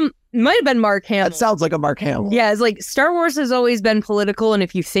might have been Mark Hamill. That sounds like a Mark Hamill. Yeah, it's like Star Wars has always been political, and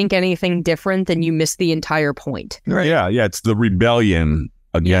if you think anything different, then you miss the entire point. Right. Yeah, it's the rebellion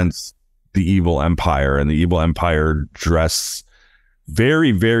against the evil empire, and the evil empire dress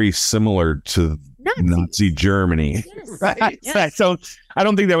very, very similar to Nazi Germany. Yes. Right. Yes. So I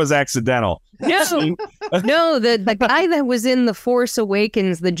don't think that was accidental. No, the guy that was in The Force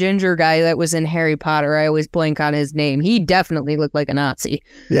Awakens, the ginger guy that was in Harry Potter, I always blank on his name. He definitely looked like a Nazi.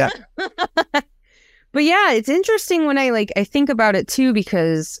 Yeah. But yeah, it's interesting when I think about it too,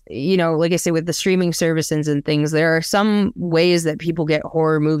 because, you know, like I say, with the streaming services and things, there are some ways that people get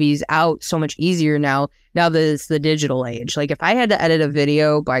horror movies out so much easier now that it's the digital age. Like, if I had to edit a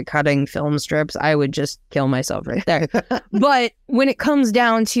video by cutting film strips, I would just kill myself right there. But when it comes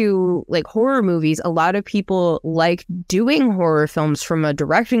down to like horror movies, a lot of people like doing horror films from a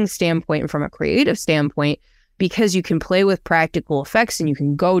directing standpoint and from a creative standpoint, because you can play with practical effects and you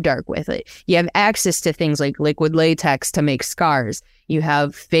can go dark with it. You have access to things like liquid latex to make scars. You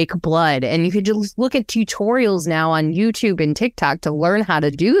have fake blood, and you could just look at tutorials now on YouTube and TikTok to learn how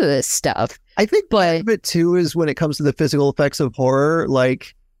to do this stuff. I think part of it too is when it comes to the physical effects of horror,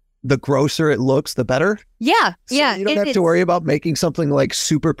 like the grosser it looks, the better. Yeah, So you don't have to worry about making something like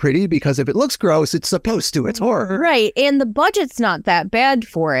super pretty, because if it looks gross, it's supposed to. It's horror. Right. And the budget's not that bad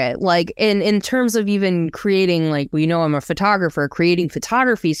for it. Like in terms of even creating, like, we know I'm a photographer, creating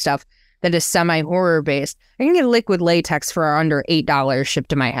photography stuff that is semi-horror based. I can get liquid latex for under $8 shipped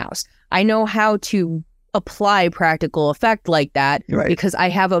to my house. I know how to apply practical effect like that, Right. because I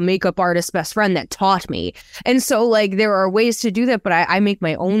have a makeup artist best friend that taught me. And so like there are ways to do that, but I make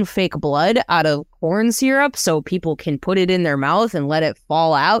my own fake blood out of corn syrup so people can put it in their mouth and let it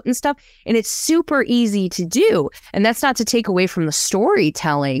fall out and stuff. And it's super easy to do. And that's not to take away from the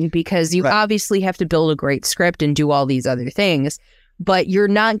storytelling, because you obviously have to build a great script and do all these other things, but you're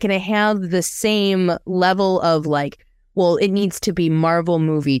not going to have the same level of like, well, it needs to be Marvel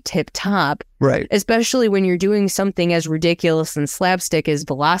movie tip top. Right. Especially when you're doing something as ridiculous and slapstick as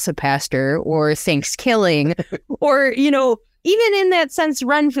Velocipaster or Thanksgiving or, you know, even in that sense,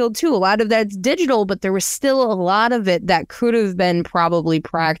 Renfield too. A lot of that's digital, but there was still a lot of it that could have been probably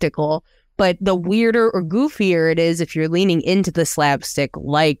practical. But the weirder or goofier it is, if you're leaning into the slapstick,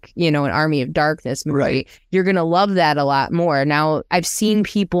 like, you know, an Army of Darkness movie, Right. you're going to love that a lot more. Now, I've seen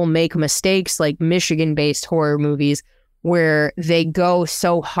people make mistakes like Michigan-based horror movies where they go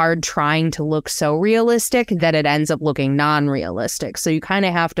so hard trying to look so realistic that it ends up looking non-realistic. So you kind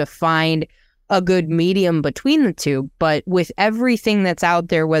of have to find a good medium between the two. But with everything that's out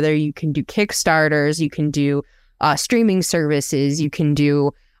there, whether you can do Kickstarters, you can do streaming services, you can do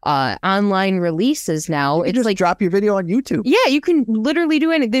online releases now. You can It's just like drop your video on YouTube. yeah, you can literally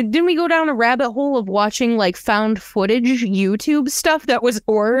do anything. Didn't we go down a rabbit hole of watching like found footage YouTube stuff that was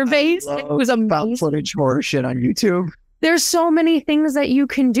horror based? It was Found amazing. footage horror shit on YouTube. There's so many things that you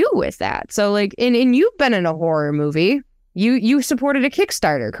can do with that. So like, and you've been in a horror movie. You supported a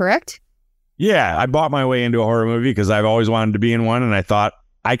Kickstarter, correct? Yeah, I bought my way into a horror movie because I've always wanted to be in one, and I thought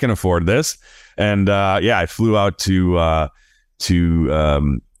I can afford this. And I flew out to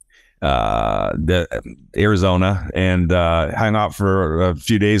Arizona and hung out for a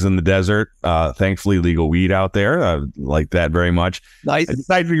few days in the desert. Thankfully, legal weed out there. I like that very much. Nice. I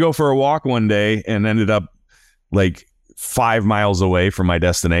decided to go for a walk one day and ended up like 5 miles away from my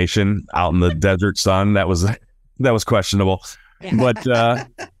destination out in the desert sun. That was questionable, but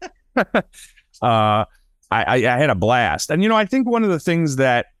I had a blast. And, you know, I think one of the things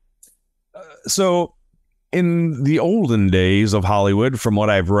that, so in the olden days of Hollywood, from what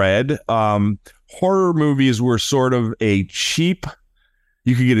I've read, horror movies were sort of a cheap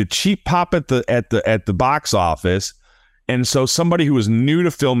you could get a cheap pop at the box office. And so somebody who was new to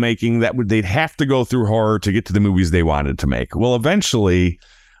filmmaking, they'd have to go through horror to get to the movies they wanted to make. Well, eventually,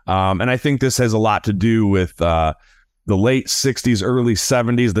 and I think this has a lot to do with the late 60s, early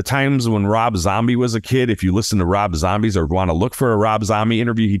 70s, the times when Rob Zombie was a kid. If you listen to Rob Zombies or want to look for a Rob Zombie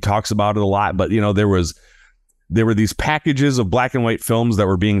interview, he talks about it a lot. But, there were these packages of black and white films that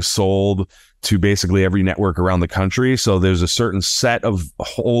were being sold to basically every network around the country. So there's a certain set of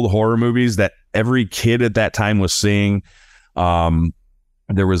old horror movies that every kid at that time was seeing.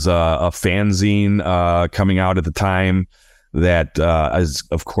 There was a fanzine coming out at the time that is,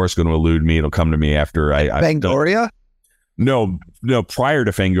 of course, going to elude me. It'll come to me after Fangoria? No, prior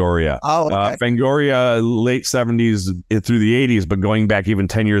to Fangoria. Oh, okay. Fangoria, late 70s through the 80s, but going back even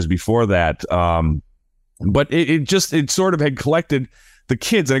 10 years before that. But it sort of had collected the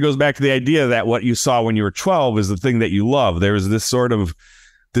kids, and it goes back to the idea that what you saw when you were 12 is the thing that you love. There was this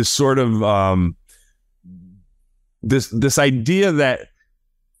idea that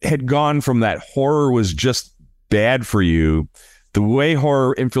had gone from that horror was just bad for you. The way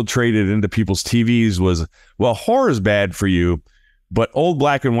horror infiltrated into people's TVs was, well, horror is bad for you, but old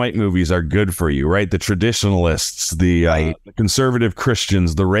black and white movies are good for you, right? The traditionalists, the conservative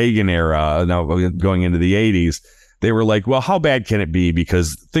Christians, the Reagan era, now going into the 80s, they were like, well, how bad can it be?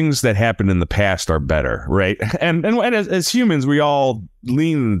 Because things that happened in the past are better, right? And as humans, we all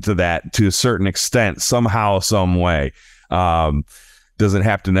lean to that to a certain extent, somehow, some way. Doesn't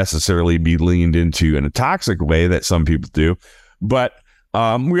have to necessarily be leaned into in a toxic way that some people do. But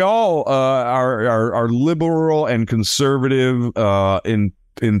we all are liberal and conservative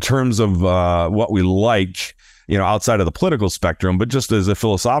in terms of what we like, outside of the political spectrum, but just as a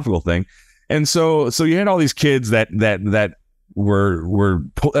philosophical thing. And so you had all these kids that were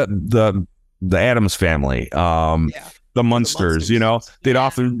the Addams Family, the Munsters. They'd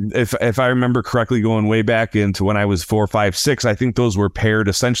often, if I remember correctly, going way back into when I was 4, 5, 6, I think those were paired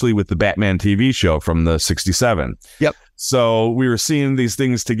essentially with the Batman TV show from the 67. Yep. So we were seeing these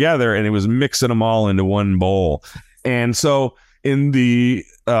things together, and it was mixing them all into one bowl. And so in the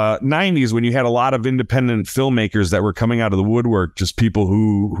 90s, when you had a lot of independent filmmakers that were coming out of the woodwork, just people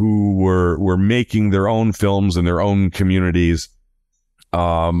who were making their own films in their own communities,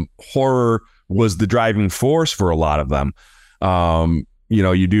 horror was the driving force for a lot of them.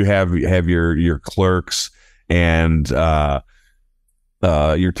 You do have your Clerks and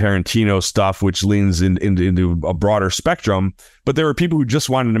your Tarantino stuff, which leans into a broader spectrum. But there are people who just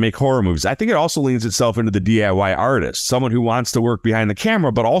wanted to make horror movies. I think it also leans itself into the DIY artist, someone who wants to work behind the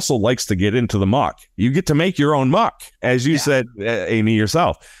camera, but also likes to get into the muck. You get to make your own muck, as you said, Amy,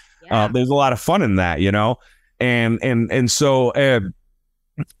 yourself. Yeah. There's a lot of fun in that, and so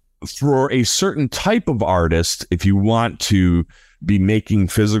for a certain type of artist, if you want to be making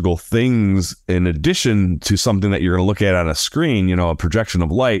physical things in addition to something that you're going to look at on a screen, a projection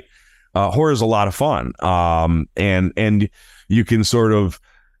of light, horror is a lot of fun. And you can sort of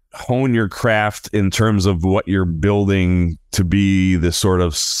hone your craft in terms of what you're building to be the sort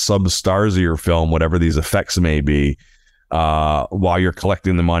of substars of your film, whatever these effects may be, while you're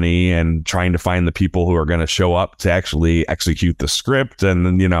collecting the money and trying to find the people who are going to show up to actually execute the script.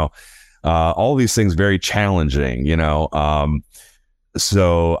 And, all these things very challenging,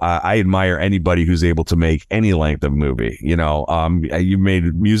 So I admire anybody who's able to make any length of movie. You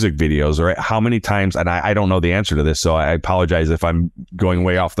made music videos, right? How many times, and I don't know the answer to this, so I apologize if I'm going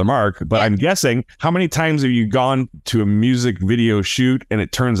way off the mark, but I'm guessing, how many times have you gone to a music video shoot and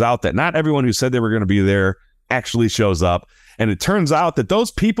it turns out that not everyone who said they were going to be there actually shows up, and it turns out that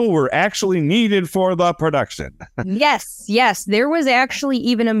those people were actually needed for the production? Yes. There was actually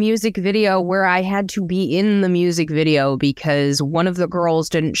even a music video where I had to be in the music video because one of the girls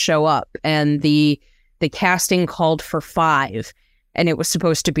didn't show up, and the casting called for 5, and it was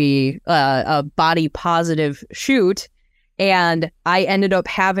supposed to be a body positive shoot. And I ended up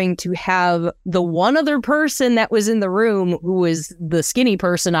having to have the one other person that was in the room, who was the skinny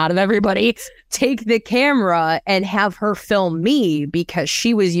person out of everybody, take the camera and have her film me, because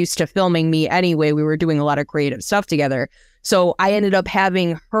she was used to filming me anyway. We were doing a lot of creative stuff together. So I ended up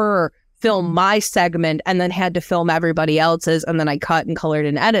having her film my segment and then had to film everybody else's. And then I cut and colored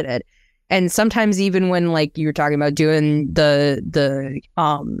and edited. And sometimes even when, like, you were talking about doing the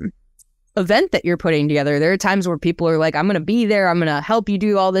event that you're putting together, there are times where people are like, I'm going to be there, I'm going to help you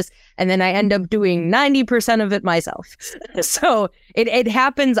do all this, and then I end up doing 90% of it myself. So it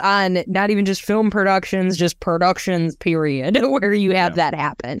happens on not even just film productions, just productions period, where you have that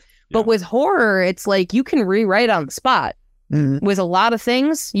happen. But with horror, it's like you can rewrite on the spot. With a lot of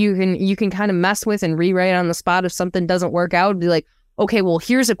things, you can kind of mess with and rewrite on the spot. If something doesn't work out, be like, okay, well,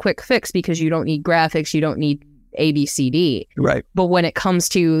 here's a quick fix because you don't need graphics, you don't need A, B, C, D. Right. But when it comes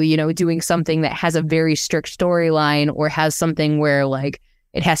to, you know, doing something that has a very strict storyline or has something where like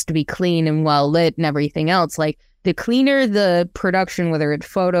it has to be clean and well lit and everything else, like the cleaner the production, whether it's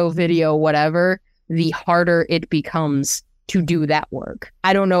photo, video, whatever, the harder it becomes to do that work.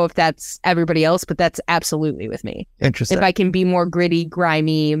 I don't know if that's everybody else, but that's absolutely with me. Interesting. If I can be more gritty,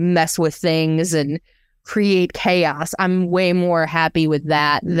 grimy, mess with things and create chaos, I'm way more happy with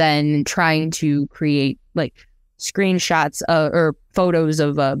that than trying to create like screenshots or photos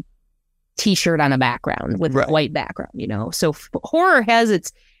of a t-shirt on a background with a white background, you know? So horror has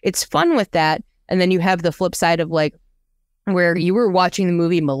its fun with that. And then you have the flip side of like where you were watching the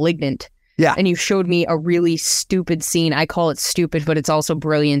movie Malignant. Yeah. And you showed me a really stupid scene. I call it stupid, but it's also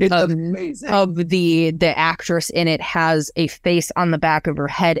brilliant. It's amazing. Of the actress in it has a face on the back of her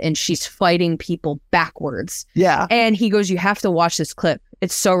head and she's fighting people backwards. Yeah. And he goes, you have to watch this clip.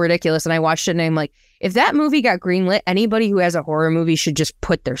 It's so ridiculous. And I watched it and I'm like, if that movie got greenlit, anybody who has a horror movie should just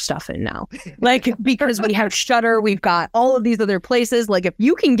put their stuff in now. Like, because we have Shudder, we've got all of these other places. Like, if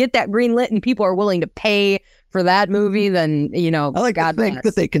you can get that greenlit and people are willing to pay for that movie, then, you know, I like to think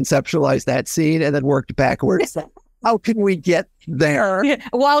that they conceptualized that scene and then worked backwards. How can we get there?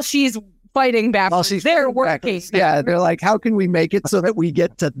 While she's fighting backwards, they're working. Backwards. Yeah, they're like, how can we make it so that we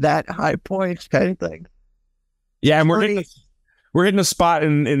get to that high point kind of thing? Yeah, and we're hitting a spot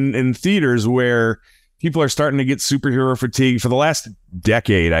in theaters where people are starting to get superhero fatigue. For the last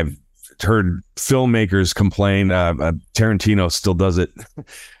decade, I've heard filmmakers complain. Tarantino still does it,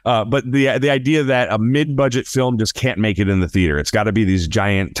 but the idea that a mid-budget film just can't make it in the theater. It's got to be these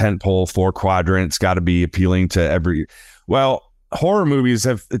giant tentpole 4-quadrant. It's got to be appealing to every. Well, horror movies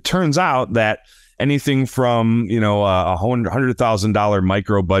have. It turns out that anything from $100,000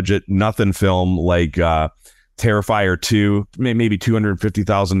 micro budget nothing film like Terrifier 2, maybe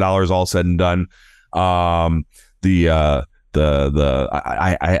 $250,000 all said and done. I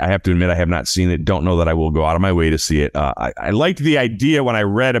have to admit I have not seen it. Don't know that I will go out of my way to see it. I liked the idea when I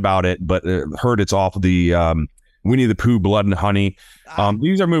read about it, but heard it's off of the Winnie the Pooh, Blood and Honey.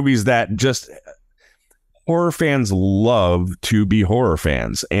 These are movies that just horror fans love to be horror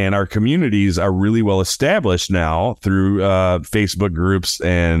fans, and our communities are really well established now through Facebook groups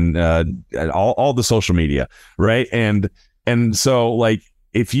and all the social media, right? And so like,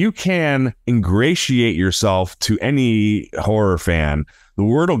 if you can ingratiate yourself to any horror fan, the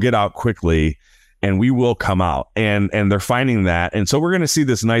word will get out quickly and we will come out. And they're finding that. And so we're going to see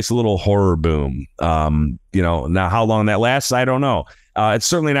this nice little horror boom. Now how long that lasts, I don't know. It's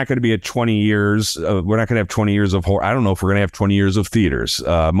certainly not going to be 20 years. We're not going to have 20 years of horror. I don't know if we're going to have 20 years of theaters,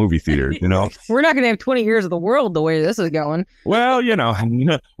 movie theaters, you know. We're not going to have 20 years of the world the way this is going. Well,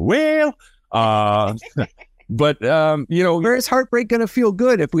 but, where's heartbreak going to feel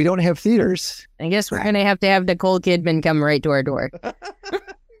good if we don't have theaters? I guess we're going to have Nicole Kidman come right to our door.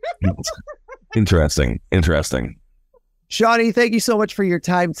 Interesting. Shonny, thank you so much for your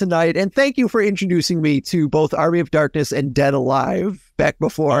time tonight. And thank you for introducing me to both Army of Darkness and Dead Alive back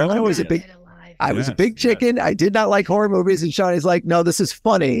before. I was a big chicken. I did not like horror movies. And Shonny's like, no, this is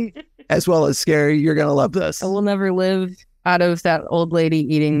funny as well as scary. You're going to love this. I will never live out of that old lady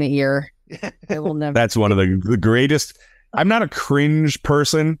eating the ear. I will never. That's one of the greatest. I'm not a cringe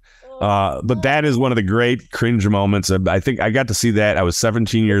person, but that is one of the great cringe moments. I think I got to see that. I was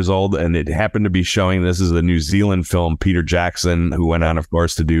 17 years old, and it happened to be showing. This is a New Zealand film. Peter Jackson, who went on, of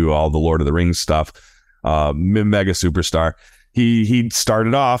course, to do all the Lord of the Rings stuff, mega superstar. He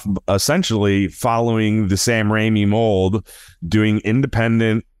started off essentially following the Sam Raimi mold, doing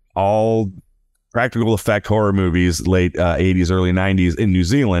independent, all practical effect horror movies, late 80s, early 90s in New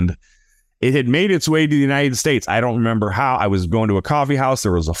Zealand. It had made its way to the United States. I don't remember how. I was going to a coffee house.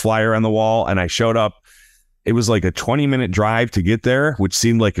 There was a flyer on the wall, and I showed up. It was like a 20-minute drive to get there, which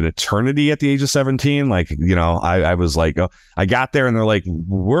seemed like an eternity at the age of 17. Like, I was like, I got there, and they're like,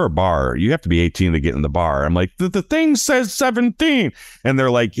 we're a bar. You have to be 18 to get in the bar. I'm like, the thing says 17. And they're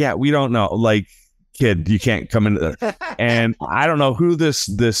like, yeah, we don't know. Like, kid, you can't come in. And I don't know who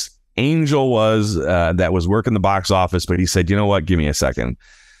this angel was that was working the box office, but he said, you know what? Give me a second.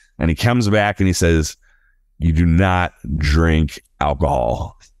 And he comes back and he says, you do not drink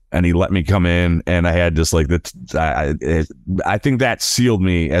alcohol. And he let me come in, and I had just like I think that sealed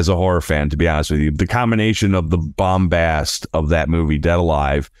me as a horror fan, to be honest with you. The combination of the bombast of that movie, Dead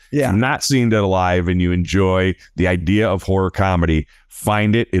Alive. Yeah. If you've not seen Dead Alive and you enjoy the idea of horror comedy,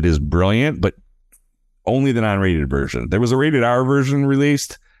 find it. It is brilliant, but only the non-rated version. There was a rated R version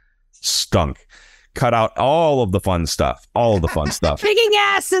released. Stunk. Cut out all of the fun stuff. Kicking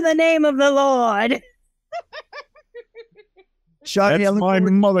ass in the name of the Lord. Shonny, That's my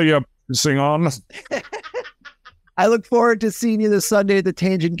mother you're pissing on. I look forward to seeing you this Sunday at the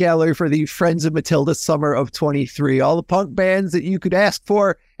Tangent Gallery for the Friends of Matilda Summer of 23. All the punk bands that you could ask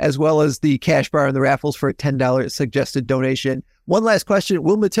for, as well as the cash bar and the raffles for a $10 suggested donation. One last question.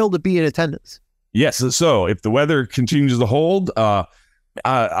 Will Matilda be in attendance? Yes. So if the weather continues to hold, the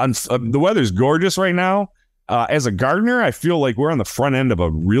weather's gorgeous right now. As a gardener, I feel like we're on the front end of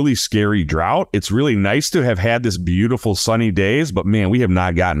a really scary drought. It's really nice to have had this beautiful sunny days, but man, we have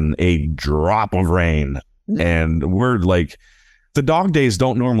not gotten a drop of rain. And we're like, the dog days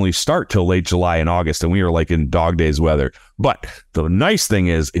don't normally start till late July and August, and we are like in dog days weather. But the nice thing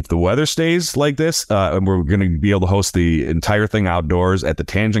is, if the weather stays like this, and we're going to be able to host the entire thing outdoors at the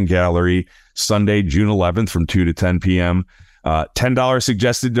Tangent Gallery Sunday, June 11th from 2 to 10 p.m. $10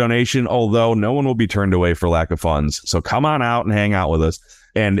 suggested donation, although no one will be turned away for lack of funds. So come on out and hang out with us.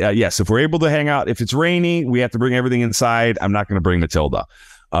 And yes, if we're able to hang out, if it's rainy, we have to bring everything inside. I'm not going to bring Matilda.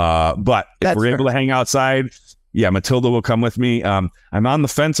 But if we're able to hang outside, yeah, Matilda will come with me. I'm on the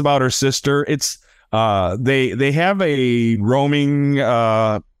fence about her sister. It's they have a roaming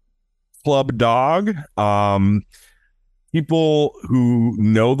club dog. People who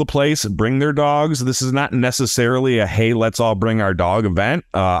know the place bring their dogs. This is not necessarily a, hey, let's all bring our dog event.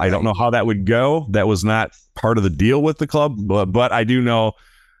 I don't know how that would go. That was not part of the deal with the club, but I do know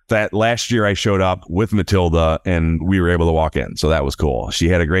that last year I showed up with Matilda and we were able to walk in. So that was cool. She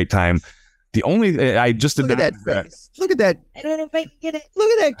had a great time. The only, I just did Look at that face. Look at that. I don't know if I can get it. Look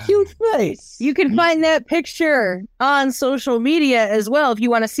at that cute face. You can find that picture on social media as well if you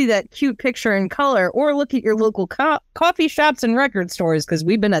want to see that cute picture in color, or look at your local coffee shops and record stores, because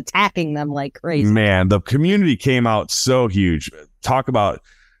we've been attacking them like crazy. Man, the community came out so huge. Talk about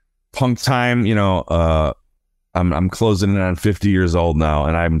punk time. You know, I'm closing in on 50 years old now,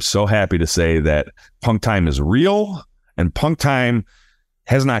 and I'm so happy to say that punk time is real and punk time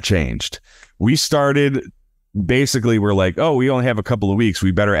has not changed. We started, basically, we're like, oh, we only have a couple of weeks.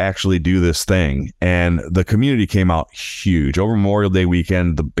 We better actually do this thing. And the community came out huge. Over Memorial Day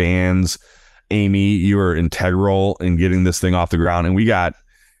weekend, the bands, Amy, you were integral in getting this thing off the ground. And we got,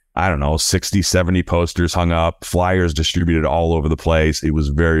 I don't know, 60, 70 posters hung up, flyers distributed all over the place. It was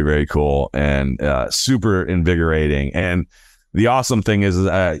very, very cool and super invigorating. And the awesome thing is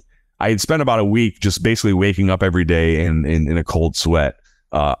I had spent about a week just basically waking up every day in a cold sweat.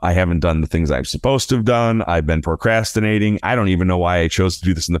 I haven't done the things I'm supposed to have done. I've been procrastinating. I don't even know why I chose to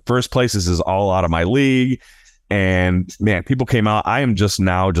do this in the first place. This is all out of my league. And man, people came out. I am just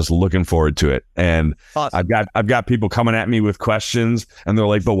looking forward to it. And awesome. I've got people coming at me with questions, and they're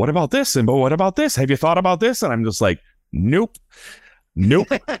like, but what about this? And but what about this? Have you thought about this? And I'm just like, nope. Nope.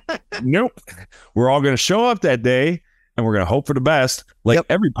 We're all going to show up that day, and we're going to hope for the best, like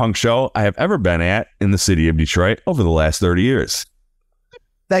every punk show I have ever been at in the city of Detroit over the last 30 years.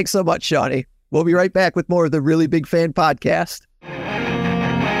 Thanks so much, Shonny. We'll be right back with more of the Really Big Fan Podcast.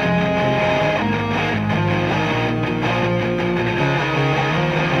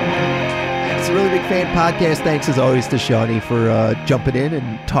 It's a Really Big Fan Podcast. Thanks, as always, to Shonny for jumping in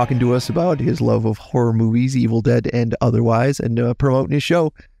and talking to us about his love of horror movies, Evil Dead and otherwise, and promoting his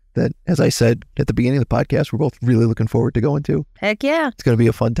show that, as I said at the beginning of the podcast, we're both really looking forward to going to. Heck yeah. It's going to be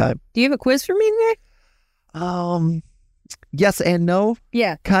a fun time. Do you have a quiz for me today? Yes and no.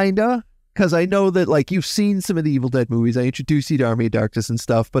 Yeah. Kinda. Because I know that, like, you've seen some of the Evil Dead movies. I introduced you to Army of Darkness and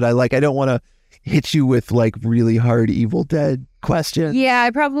stuff, but I don't want to hit you with, like, really hard Evil Dead questions. Yeah,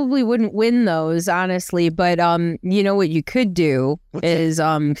 I probably wouldn't win those, honestly. But you know what you could do is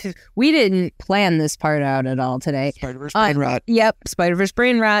we didn't plan this part out at all today. Spiderverse Brainrot. Yep, Spiderverse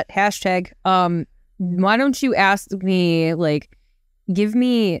Brainrot, hashtag. Why don't you ask me, like, give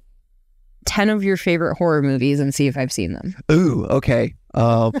me 10 of your favorite horror movies and see if I've seen them. Ooh, okay.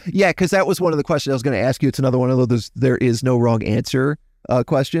 Yeah, because that was one of the questions I was going to ask you. It's another one of those there is no wrong answer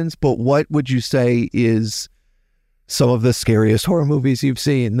questions, but what would you say is some of the scariest horror movies you've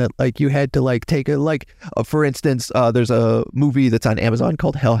seen that, like, you had to, like, take a, like, for instance, there's a movie that's on Amazon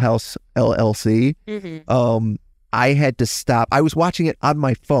called Hell House LLC. Mm-hmm. I had to stop. I was watching it on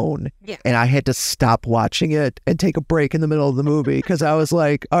my phone, and I had to stop watching it and take a break in the middle of the movie because I was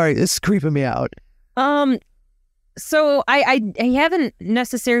like, all right, this is creeping me out. So I haven't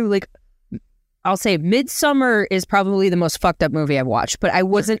necessarily, like, I'll say Midsommar is probably the most fucked up movie I've watched, but I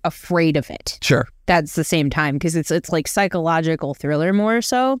wasn't afraid of it. Sure. That's the same time, because it's like psychological thriller more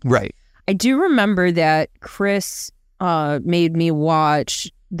so. Right. I do remember that Chris made me watch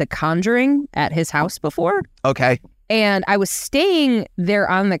The Conjuring at his house before. Okay. And I was staying there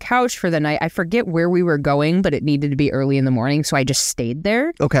on the couch for the night. I forget where we were going, but it needed to be early in the morning, so I just stayed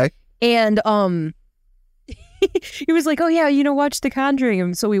there. Okay. And he was like, oh yeah, watch The Conjuring.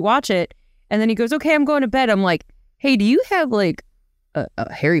 And so we watch it. And then he goes, okay, I'm going to bed. I'm like, hey, do you have like a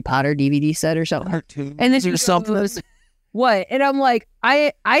Harry Potter DVD set or something? Cartoons and then or something. Goes, what? And I'm like,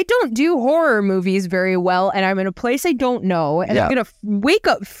 I don't do horror movies very well, and I'm in a place I don't know, and I'm gonna wake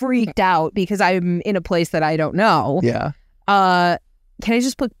up freaked out because I'm in a place that I don't know. Yeah. Can I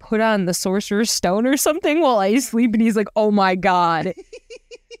just put on the Sorcerer's Stone or something while I sleep? And he's like, oh my God.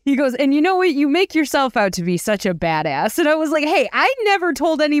 He goes, and you know what? You make yourself out to be such a badass. And I was like, hey, I never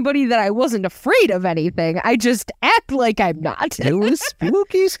told anybody that I wasn't afraid of anything. I just act like I'm not. It was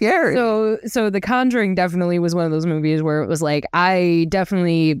spooky, scary. So The Conjuring definitely was one of those movies where it was like, I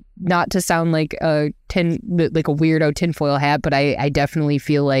definitely, not to sound like a weirdo tinfoil hat, but I definitely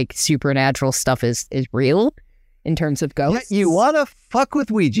feel like supernatural stuff is real. In terms of ghosts. Yeah, you want to fuck with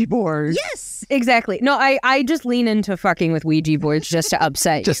Ouija boards. Yes, exactly. No, I just lean into fucking with Ouija boards just to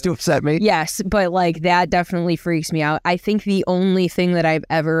upset you. Just to upset me? Yes, but like that definitely freaks me out. I think the only thing that I've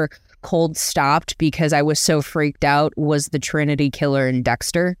ever cold stopped because I was so freaked out was the Trinity Killer in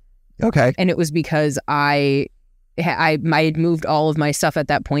Dexter. Okay. And it was because I had moved all of my stuff at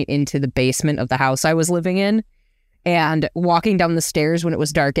that point into the basement of the house I was living in. And walking down the stairs when it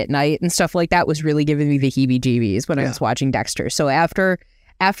was dark at night and stuff like that was really giving me the heebie-jeebies when I was watching Dexter. So after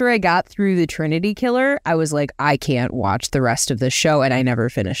I got through the Trinity Killer, I was like, I can't watch the rest of this show, and I never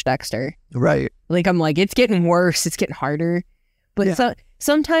finished Dexter. Right. Like, I'm like, it's getting worse. It's getting harder. But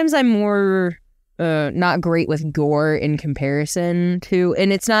sometimes I'm more not great with gore in comparison to,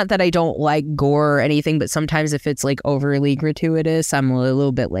 and it's not that I don't like gore or anything, but sometimes if it's like overly gratuitous, I'm a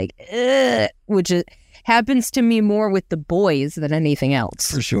little bit like, ugh, which is... happens to me more with The Boys than anything else.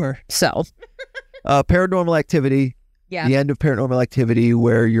 For sure. So. Paranormal Activity. Yeah. The end of Paranormal Activity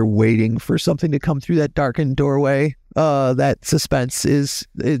where you're waiting for something to come through that darkened doorway. That suspense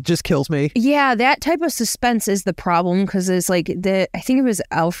it just kills me. Yeah, that type of suspense is the problem because it's like, I think it was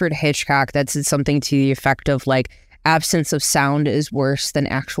Alfred Hitchcock that said something to the effect of like, absence of sound is worse than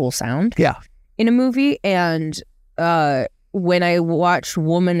actual sound. Yeah. In a movie. And when I watched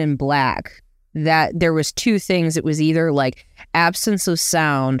Woman in Black, that there was two things. It was either like absence of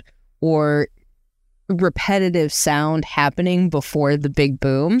sound or repetitive sound happening before the big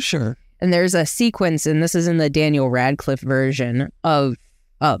boom. Sure. And there's a sequence, and this is in the Daniel Radcliffe version of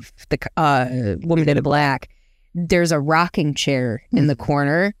the Woman in Black. There's a rocking chair in the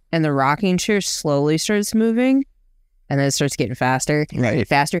corner, and the rocking chair slowly starts moving. And then it starts getting faster, right?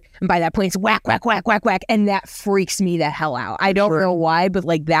 Faster. And by that point, it's whack, whack, whack, whack, whack. And that freaks me the hell out. I don't know why, but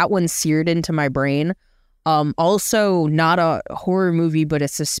like that one seared into my brain. Also, not a horror movie, but a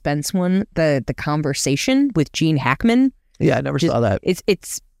suspense one. The Conversation with Gene Hackman. Yeah, I never saw that.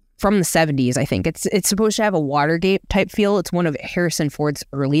 It's from the 70s, I think. It's supposed to have a Watergate type feel. It's one of Harrison Ford's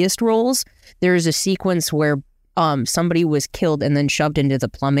earliest roles. There's a sequence where somebody was killed and then shoved into the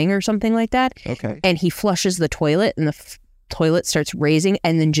plumbing or something like that. Okay. And he flushes the toilet and the toilet starts raising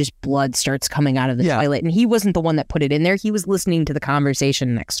and then just blood starts coming out of the toilet. And he wasn't the one that put it in there. He was listening to the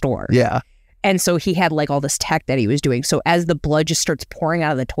conversation next door. Yeah. And so he had like all this tech that he was doing. So as the blood just starts pouring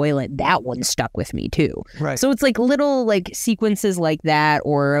out of the toilet, that one stuck with me too. Right. So it's like little like sequences like that,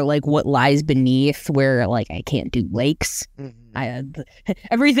 or like What Lies Beneath, where like I can't do lakes. Mm-hmm.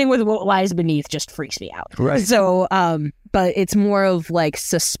 Everything with What Lies Beneath just freaks me out. Right. So, but it's more of like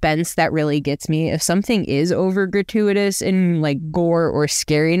suspense that really gets me. If something is over gratuitous in like gore or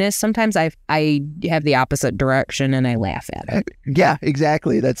scariness, sometimes I have the opposite direction and I laugh at it. Yeah,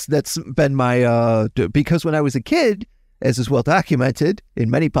 exactly. That's been my because when I was a kid, as is well documented in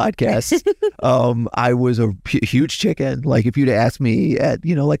many podcasts, I was a huge chicken. Like if you'd asked me at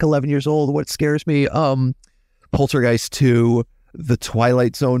like 11 years old, what scares me, Poltergeist 2. The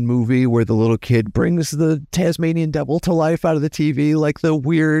Twilight Zone movie where the little kid brings the Tasmanian devil to life out of the TV, like the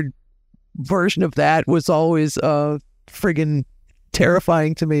weird version of that was always friggin'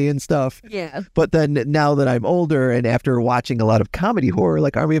 terrifying to me and stuff. Yeah. But then now that I'm older and after watching a lot of comedy horror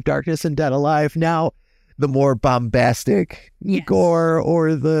like Army of Darkness and Dead Alive, now the more bombastic gore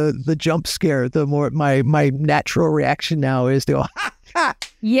or the jump scare, the more my natural reaction now is to go, ha, ha,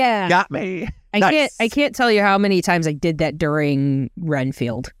 yeah, got me. I can't tell you how many times I did that during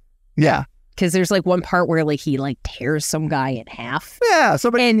Renfield. Yeah. Because there's like one part where like he like tears some guy in half. Yeah,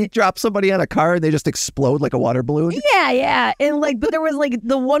 somebody drops somebody on a car and they just explode like a water balloon. Yeah. And like, but there was like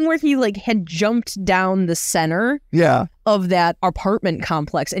the one where he like had jumped down the center of that apartment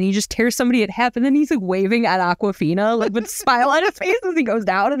complex and he just tears somebody in half and then he's like waving at Aquafina like with a smile on his face as he goes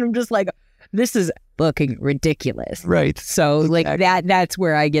down, and I'm just like, this is looking ridiculous. Right. So like that's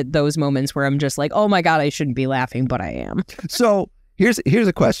where I get those moments where I'm just like, oh my God, I shouldn't be laughing, but I am. So here's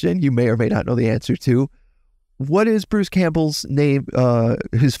a question you may or may not know the answer to. What is Bruce Campbell's name,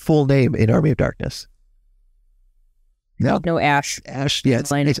 his full name in Army of Darkness? No. No Ash. Ash, yeah,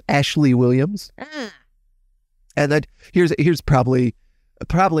 it's Ashley Williams. And then here's probably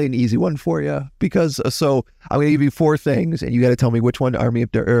an easy one for you, because so I'm going to give you 4 things, and you got to tell me which one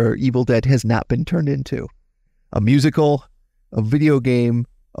Evil Dead has not been turned into. A musical, a video game,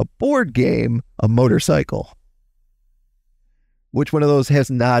 a board game, a motorcycle. Which one of those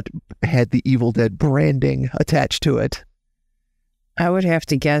has not had the Evil Dead branding attached to it? I would have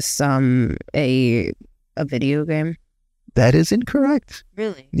to guess a video game. That is incorrect.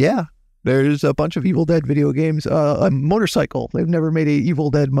 Really? Yeah. There's a bunch of Evil Dead video games. A motorcycle. They've never made a Evil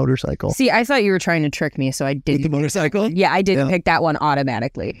Dead motorcycle. See, I thought you were trying to trick me, so I didn't. The motorcycle? Yeah, I didn't pick that one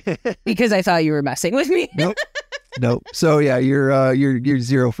automatically because I thought you were messing with me. Nope. So yeah, you're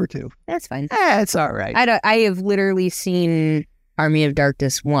 0 for 2. That's fine. It's all right. I have literally seen Army of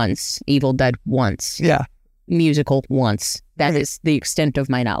Darkness once, Evil Dead once. Yeah. Musical once. That is the extent of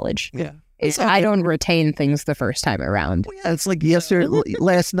my knowledge. Yeah. I don't retain things the first time around. Well, yeah, it's like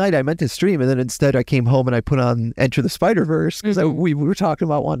last night I meant to stream, and then instead I came home and I put on Enter the Spiderverse because we were talking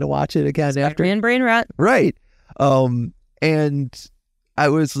about wanting to watch it again after. Spider-Man Brainrot. Right. And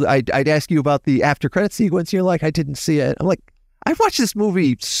I'd ask you about the after credit sequence. You're like, I didn't see it. I'm like, I've watched this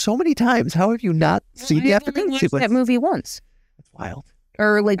movie so many times. How have you not seen the after credit sequence? That movie once. That's wild.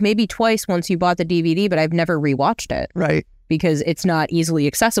 Or like maybe twice once you bought the DVD, but I've never rewatched it. Right. Because it's not easily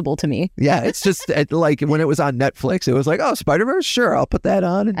accessible to me. Yeah, it's just like when it was on Netflix, it was like, oh, Spider-Verse? Sure, I'll put that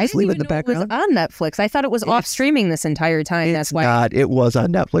on and just leave it in the background. It was on Netflix. I thought it was off streaming this entire time. That's why. Not. It was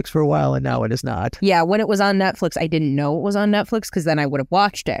on Netflix for a while, and now it is not. Yeah, when it was on Netflix, I didn't know it was on Netflix because then I would have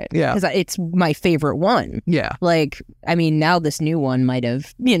watched it. Yeah. Because it's my favorite one. Yeah. Like, I mean, now this new one might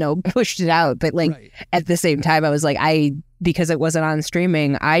have, pushed it out. But like at the same time, I was like, because it wasn't on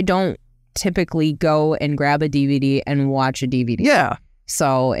streaming, I don't typically go and grab a DVD and watch a DVD. Yeah.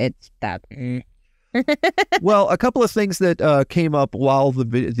 So it's that. Well, a couple of things that came up while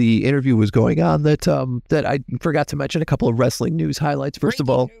the interview was going on that I forgot to mention. A couple of wrestling news highlights. First of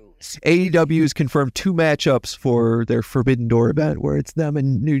all, AEW has confirmed 2 matchups for their Forbidden Door event where it's them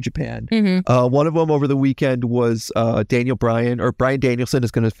and New Japan. Mm-hmm. One of them over the weekend was Bryan Danielson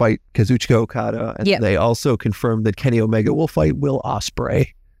is going to fight Kazuchika Okada. And they also confirmed that Kenny Omega will fight Will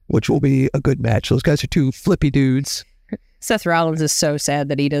Ospreay, which will be a good match. Those guys are 2 flippy dudes. Seth Rollins is so sad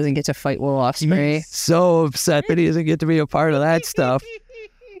that he doesn't get to fight Will Ospreay. So upset that he doesn't get to be a part of that stuff.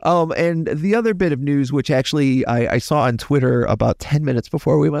 And the other bit of news, which actually I saw on Twitter about 10 minutes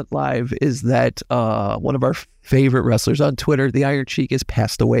before we went live, is that one of our favorite wrestlers on Twitter, the Iron Sheik, has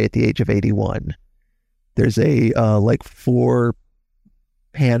passed away at the age of 81. There's a 4-panel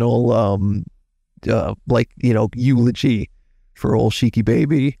eulogy for old Sheiky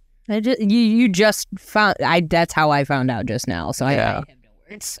baby. You just found that's how I found out just now. So I have no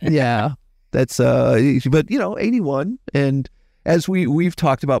words. Yeah, that's but 81, and as we've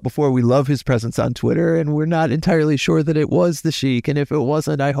talked about before, we love his presence on Twitter, and we're not entirely sure that it was the Sheik, and if it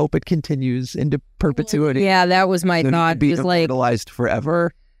wasn't, I hope it continues into perpetuity. Yeah, that was my thought. Be immortalized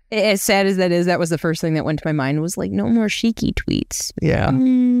forever. As sad as that is, that was the first thing that went to my mind was like, no more Sheiky tweets. Yeah,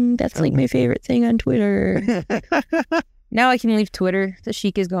 that's like my favorite thing on Twitter. Now I can leave Twitter. The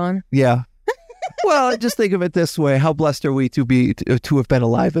Sheik is gone. Yeah. Well, just think of it this way. How blessed are we to have been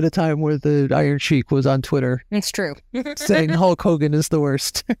alive at a time where the Iron Sheik was on Twitter? It's true. Saying Hulk Hogan is the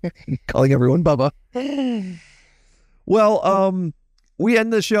worst. Calling everyone Bubba. Well, we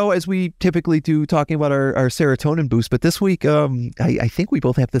end the show as we typically do, talking about our serotonin boost. But this week, I think we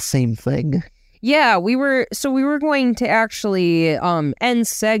both have the same thing. Yeah, we were going to actually end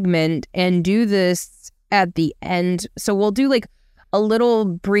segment and do this at the end. So we'll do like a little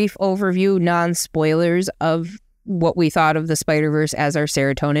brief overview, non-spoilers, of what we thought of the Spider-Verse as our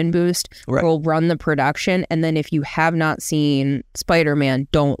serotonin boost. Right. We'll run the production, and then if you have not seen Spider-Man,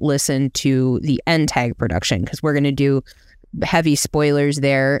 don't listen to the end tag production, because we're going to do heavy spoilers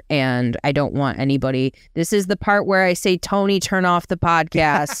there, and I don't want anybody. This is the part where I say, Tony, turn off the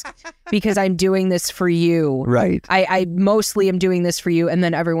podcast because I'm doing this for you. Right. I mostly am doing this for you, and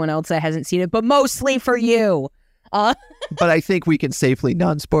then everyone else that hasn't seen it, but mostly for you. But I think we can safely,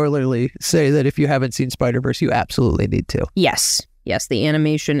 non-spoilerly, say that if you haven't seen Spider-Verse, you absolutely need to. Yes. The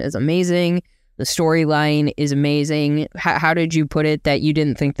animation is amazing. The storyline is amazing. How did you put it that you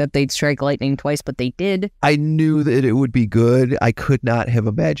didn't think that they'd strike lightning twice, but they did? I knew that it would be good. I could not have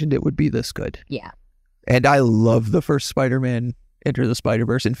imagined it would be this good. Yeah. And I love the first Spider-Man, Enter the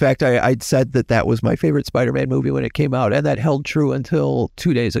Spider-Verse. In fact, I'd said that was my favorite Spider-Man movie when it came out, and that held true until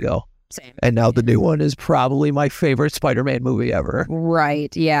 2 days ago. Same. And now the new one is probably my favorite Spider-Man movie ever.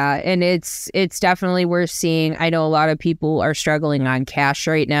 Right. Yeah. And it's definitely worth seeing. I know a lot of people are struggling on cash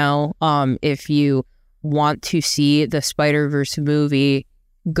right now. If you want to see the Spider-Verse movie,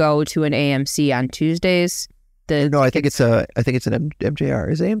 go to an AMC on Tuesdays. No, I think it's an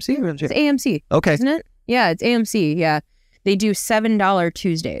MJR. Is it AMC or MJR? It's AMC. Okay. Isn't it? Yeah, it's AMC. Yeah. They do $7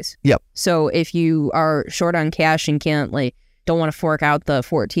 Tuesdays. Yep. So if you are short on cash and don't want to fork out the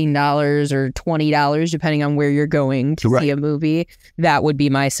 $14 or $20, depending on where you're going to see a movie, that would be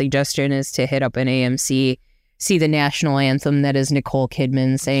my suggestion, is to hit up an AMC, see the national anthem that is Nicole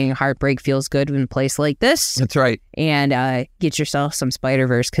Kidman saying "Heartbreak feels good in a place like this." That's right. And get yourself some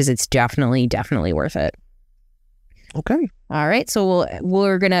Spider-Verse, because it's definitely worth it. Okay. All right. So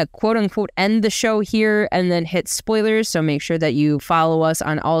we're going to quote unquote end the show here and then hit spoilers. So make sure that you follow us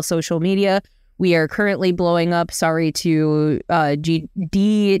on all social media. We are currently blowing up. Sorry to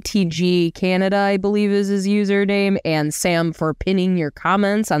DTG Canada, I believe is his username, and Sam for pinning your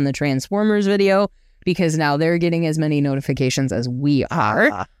comments on the Transformers video, because now they're getting as many notifications as we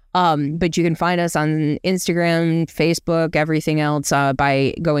are. But you can find us on Instagram, Facebook, everything else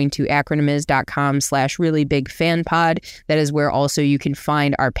by going to acronimiz.com/reallyBigFanPod. That is where also you can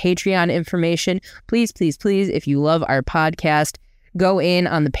find our Patreon information. Please, please, please, if you love our podcast, go in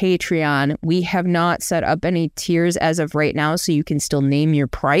on the Patreon. We have not set up any tiers as of right now, so you can still name your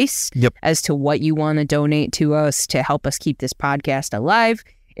price as to what you want to donate to us to help us keep this podcast alive.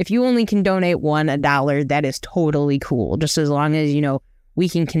 If you only can donate $1, that is totally cool. Just as long as, we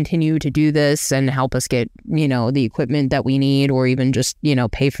can continue to do this and help us get, the equipment that we need, or even just,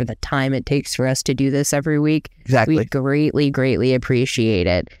 pay for the time it takes for us to do this every week. Exactly. We greatly, greatly appreciate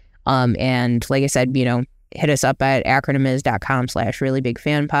it. And like I said, hit us up at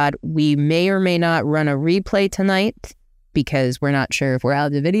acronimiz.com/reallyBigFanPod. We may or may not run a replay tonight, because we're not sure if we're out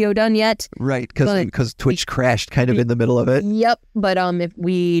of the video done yet. Right, because Twitch crashed kind of in the middle of it. Yep, but if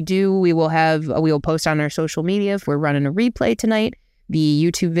we do, we will post on our social media if we're running a replay tonight. The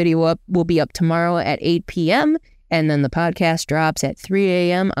YouTube video will be up tomorrow at 8 p.m., and then the podcast drops at 3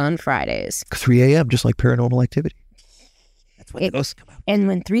 a.m. on Fridays. 3 a.m., just like Paranormal Activity. That's when those come out. And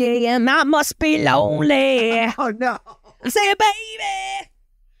when 3 a.m., I must be lonely. Oh, no. Say, baby.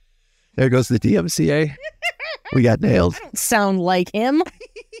 There goes the DMCA. We got nailed. I don't sound like him.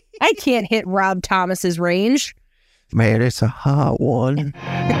 I can't hit Rob Thomas's range. Man, it's a hot one.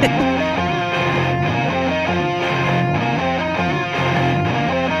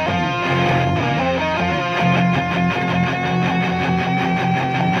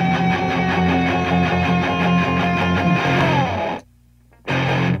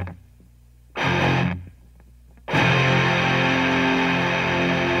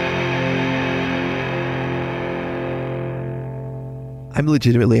 I'm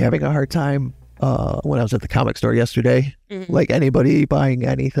legitimately having a hard time when I was at the comic store yesterday. Mm-hmm. Like, anybody buying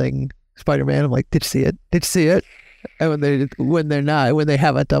anything Spider-Man, I'm like, did you see it? Did you see it? And when they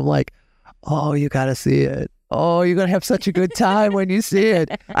haven't, I'm like, oh, you gotta see it. Oh, you're gonna have such a good time when you see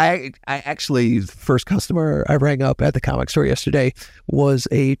it. I actually, the first customer I rang up at the comic store yesterday was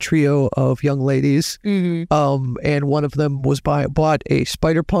a trio of young ladies. Mm-hmm. And one of them bought a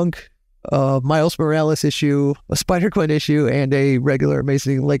Spider-Punk Miles Morales issue, a Spider-Gwen issue, and a regular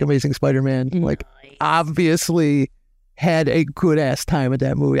Amazing Spider-Man. Nice. Like, obviously had a good-ass time at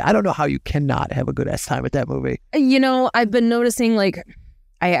that movie. I don't know how you cannot have a good-ass time at that movie. I've been noticing, like,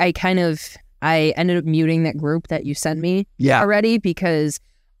 I ended up muting that group that you sent me already, because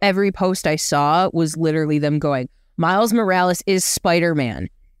every post I saw was literally them going, Miles Morales is Spider-Man.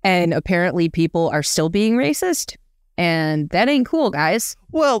 And apparently people are still being racist. And that ain't cool, guys.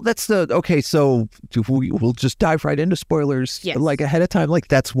 Well, so we'll just dive right into spoilers, like, ahead of time. Like,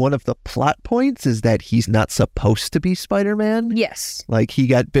 that's one of the plot points, is that he's not supposed to be Spider-Man. Yes. Like, he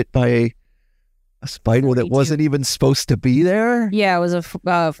got bit by a spider that wasn't even supposed to be there. Yeah, it was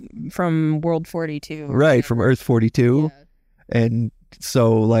from World 42. Right, from Earth 42. Yeah. And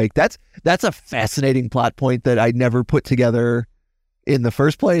so, like, that's a fascinating plot point that I never put together in the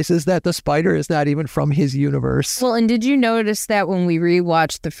first place, is that the spider is not even from his universe. Well, and did you notice that when we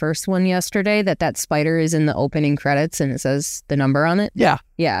rewatched the first one yesterday, that spider is in the opening credits and it says the number on it? Yeah.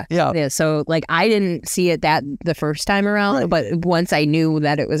 So, like, I didn't see it the first time around, right. But once I knew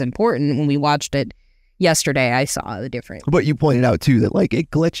that it was important, when we watched it yesterday, I saw the difference. But you pointed out too that, like, it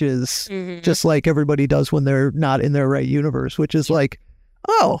glitches just like everybody does when they're not in their right universe, which is like,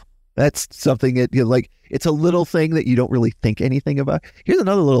 oh, that's something that, like, it's a little thing that you don't really think anything about. Here's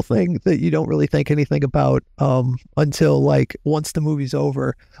another little thing that you don't really think anything about until, like, once the movie's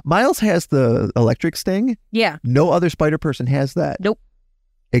over. Miles has the electric sting. Yeah. No other spider person has that. Nope.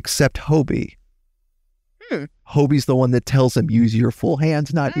 except Hobie. Hobie's the one that tells him use your full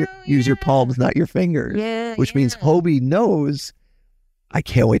hands, use your palms, not your fingers. Yeah, which means Hobie knows. I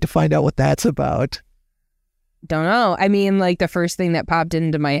can't wait to find out what that's about. Don't know. I mean, like, the first thing that popped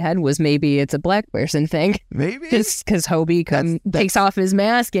into my head was maybe it's a black person thing. Maybe. Because Hobie takes off his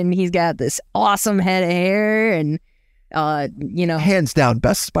mask and he's got this awesome head of hair and, hands down,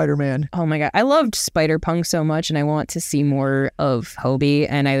 best Spider-Man. Oh my God. I loved Spider-Punk so much and I want to see more of Hobie.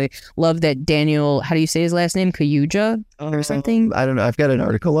 And I love that Daniel, how do you say his last name? Kayuja or something? I don't know. I've got an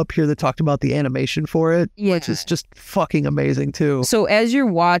article up here that talked about the animation for it, which is just fucking amazing too. So as you're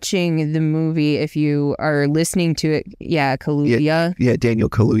watching the movie, if you are listening to it, Kaluuya. Yeah, Daniel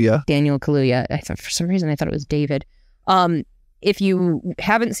Kaluuya. Daniel Kaluuya. For some reason, I thought it was David. If you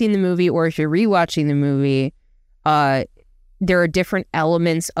haven't seen the movie or if you're rewatching the movie, there are different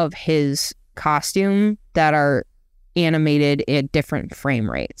elements of his costume that are animated at different frame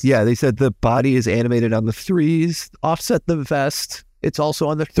rates. Yeah, they said the body is animated on the 3s, offset the vest. It's also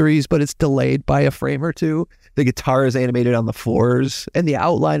on the 3s, but it's delayed by a frame or two. The guitar is animated on the 4s, and the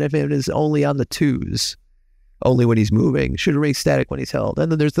outline of him is only on the 2s. Only when he's moving. Should remain static when he's held.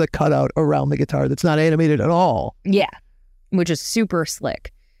 And then there's the cutout around the guitar that's not animated at all. Yeah, which is super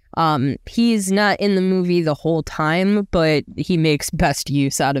slick. He's not in the movie the whole time, but he makes best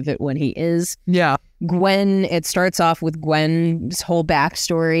use out of it when he is. Yeah. Gwen, it starts off with Gwen's whole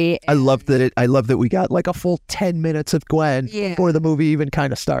backstory. I love that we got like a full 10 minutes of Gwen before the movie even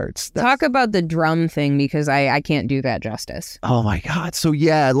kind of starts. Talk about the drum thing, because I can't do that justice. Oh my God. So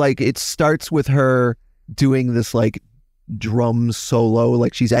yeah, like it starts with her doing this like drum solo,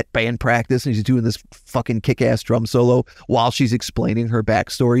 like she's at band practice and she's doing this fucking kick-ass drum solo while she's explaining her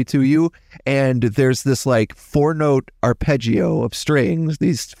backstory to you. And there's this like 4-note arpeggio of strings,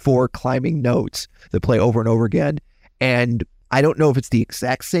 these 4 climbing notes that play over and over again. And I don't know if it's the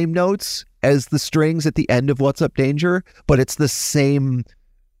exact same notes as the strings at the end of What's Up Danger, but it's the same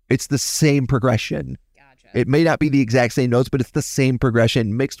progression. It may not be the exact same notes, but it's the same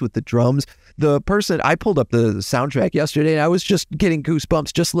progression mixed with the drums. I pulled up the soundtrack yesterday and I was just getting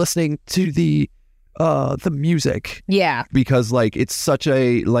goosebumps just listening to the music. Yeah. Because like it's such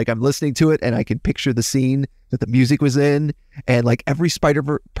a, like I'm listening to it and I can picture the scene that the music was in, and like every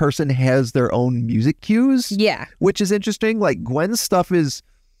Spider person has their own music cues. Yeah. Which is interesting. Like Gwen's stuff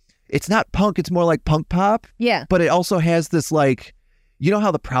it's not punk, it's more like punk pop. Yeah. But it also has this like, you know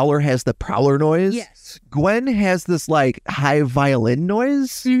how the Prowler has the Prowler noise? Yes. Gwen has this like high violin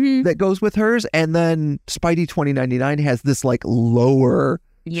noise that goes with hers. And then Spidey 2099 has this like lower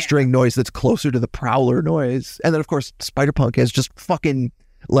string noise that's closer to the Prowler noise. And then of course Spider-Punk has just fucking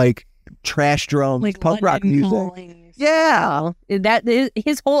like trash drums, like punk rock music. Yeah.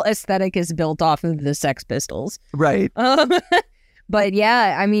 His whole aesthetic is built off of the Sex Pistols. Right. But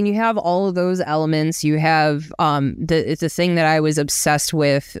yeah, I mean, you have all of those elements. You have the thing that I was obsessed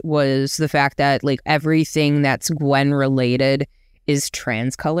with was the fact that like everything that's Gwen related is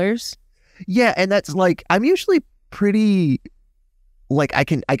trans colors. Yeah, and that's like I'm usually pretty like I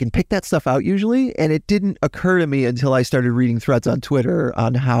can pick that stuff out usually, and it didn't occur to me until I started reading threads on Twitter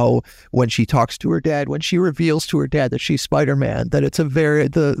on how when she talks to her dad, when she reveals to her dad that she's Spider-Man, that it's a very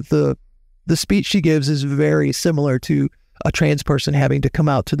the speech she gives is very similar to a trans person having to come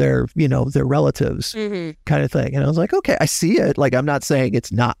out to their relatives kind of thing. And I was like, okay, I see it. Like, I'm not saying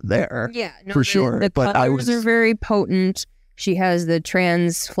it's not there for sure. The but colors are very potent. She has the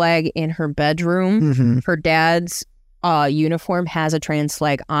trans flag in her bedroom. Her dad's uniform has a trans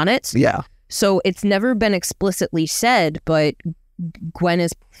flag on it. Yeah. So it's never been explicitly said, but Gwen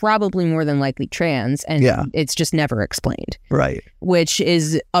is probably more than likely trans, and it's just never explained. Right. Which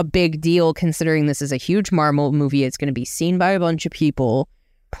is a big deal considering this is a huge Marvel movie. It's going to be seen by a bunch of people,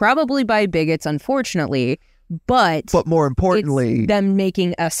 probably by bigots, unfortunately. But more importantly, it's them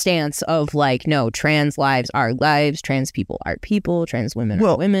making a stance of like, no, trans lives are lives, trans people are people, trans women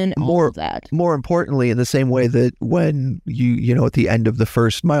are women, all of that. More importantly, in the same way that when you know, at the end of the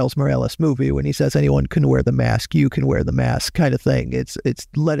first Miles Morales movie, when he says anyone can wear the mask, you can wear the mask kind of thing. It's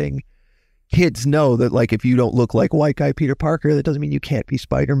letting kids know that like if you don't look like white guy Peter Parker, that doesn't mean you can't be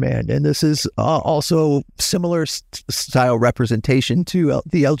Spider-Man. And this is also similar style representation to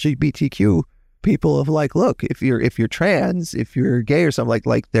the LGBTQ people of like, look, if you're trans, if you're gay or something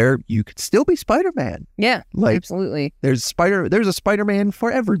like there, you could still be Spider-Man. Yeah, like absolutely. There's a Spider-Man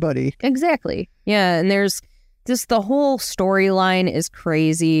for everybody. Exactly. Yeah, and there's just the whole storyline is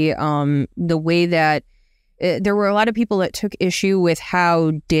crazy. The way that there were a lot of people that took issue with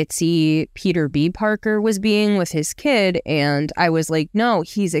how ditzy Peter B. Parker was being with his kid, and I was like, no,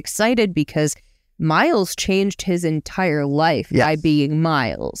 he's excited because Miles changed his entire life by being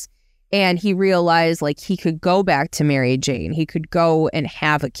Miles. And he realized like he could go back to Mary Jane. He could go and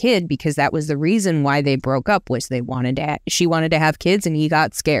have a kid because that was the reason why they broke up, was she wanted to have kids and he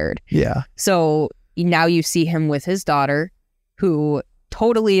got scared. Yeah. So now you see him with his daughter, who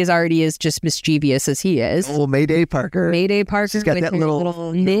totally is already as just mischievous as he is. Oh, Mayday Parker. Mayday Parker. She's got with that her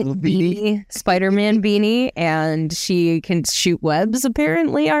little knit beanie. Spider-Man beanie, and she can shoot webs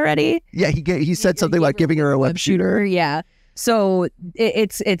apparently already. Yeah, he said something about giving her a web shooter. Yeah. So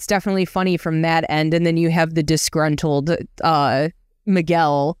it's definitely funny from that end. And then you have the disgruntled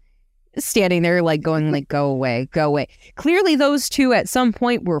Miguel standing there like going like, go away, go away. Clearly those two at some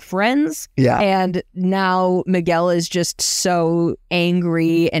point were friends. Yeah. And now Miguel is just so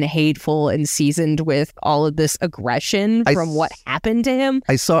angry and hateful and seasoned with all of this aggression from what happened to him.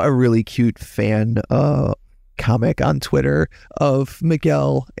 I saw a really cute fan comic on Twitter of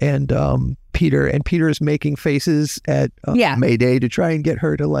Miguel and Peter, and Peter's making faces at Mayday to try and get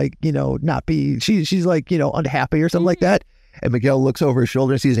her to like, not be, she's like, unhappy or something like that. And Miguel looks over his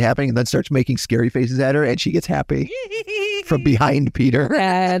shoulder, sees it happening, and then starts making scary faces at her, and she gets happy from behind Peter.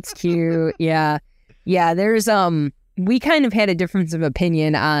 That's cute. Yeah. Yeah, there's we kind of had a difference of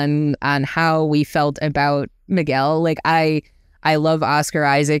opinion on how we felt about Miguel. Like I love Oscar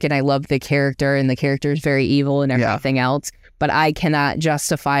Isaac and I love the character, and the character is very evil and everything else. But I cannot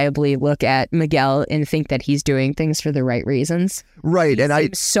justifiably look at Miguel and think that he's doing things for the right reasons. Right. And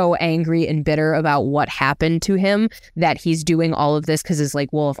I'm so angry and bitter about what happened to him that he's doing all of this because it's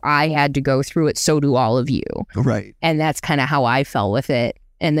like, well, if I had to go through it, so do all of you. Right. And that's kind of how I felt with it.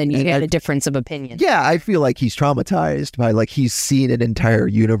 And then you had a difference of opinion. Yeah, I feel like he's traumatized by like he's seen an entire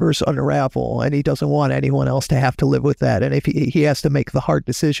universe unravel, and he doesn't want anyone else to have to live with that. And if he has to make the hard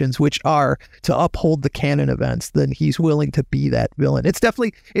decisions, which are to uphold the canon events, then he's willing to be that villain.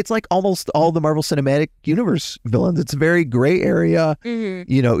 It's like almost all the Marvel Cinematic Universe villains. It's a very gray area.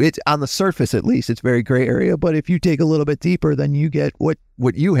 Mm-hmm. It's on the surface, at least, it's very gray area. But if you dig a little bit deeper, then you get what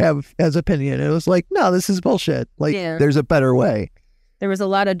you have as opinion. And it was like, no, this is bullshit. Like, there's a better way. There was a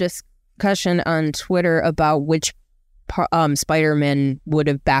lot of discussion on Twitter about which Spider-Man would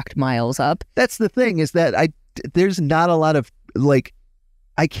have backed Miles up. That's the thing, is that there's not a lot of, like,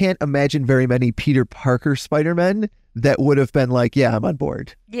 I can't imagine very many Peter Parker Spider-Men that would have been like, yeah, I'm on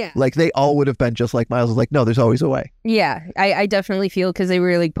board. Yeah. Like, they all would have been just like Miles. Like, no, there's always a way. Yeah, I definitely feel, because they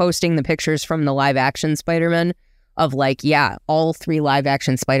were like posting the pictures from the live-action Spider-Man of like, yeah, all 3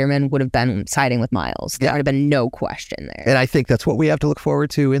 live-action Spider-Men would have been siding with Miles. There would have been no question there. And I think that's what we have to look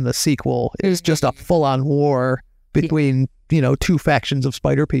forward to in the sequel, is just a full-on war between, 2 factions of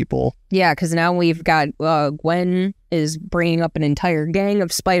Spider people. Yeah, because now we've got Gwen is bringing up an entire gang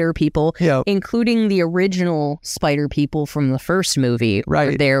of Spider people, including the original Spider people from the first movie.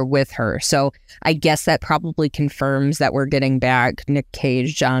 Right. There with her. So I guess that probably confirms that we're getting back Nick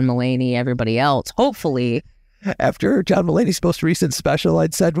Cage, John Mulaney, everybody else, hopefully. After John Mulaney's most recent special,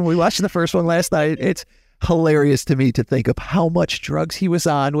 I'd said when we watched the first one last night, it's hilarious to me to think of how much drugs he was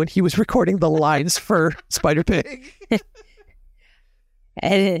on when he was recording the lines for Spider-Pig.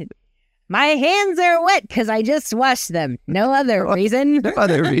 And my hands are wet because I just washed them. No other reason. No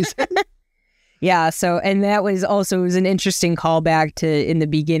other reason. Yeah, so, and that was an interesting callback to in the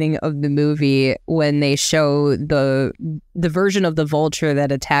beginning of the movie when they show the version of the Vulture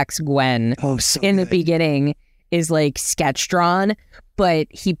that attacks Gwen the beginning is like sketch drawn, but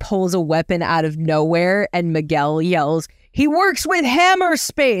he pulls a weapon out of nowhere and Miguel yells, "He works with hammer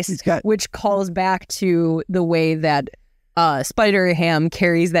space," which calls back to the way that Spider-Ham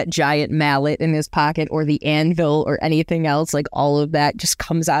carries that giant mallet in his pocket, or the anvil, or anything else. Like, all of that just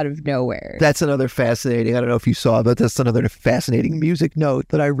comes out of nowhere. That's another fascinating, I don't know if you saw, but that's another fascinating music note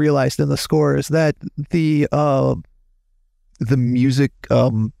that I realized in the score, is that the music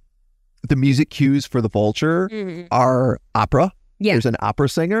cues for the Vulture are opera. Yeah. There's an opera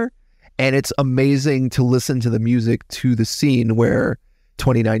singer, and it's amazing to listen to the music to the scene where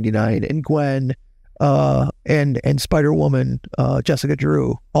 2099 and Gwen and Spider-Woman, Jessica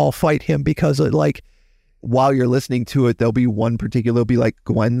Drew, all fight him, because like while you're listening to it, there'll be like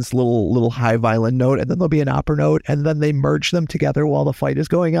Gwen's little high violin note, and then there'll be an opera note, and then they merge them together while the fight is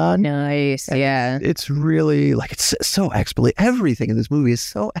going on. Nice. And yeah. It's really like, it's so expertly, everything in this movie is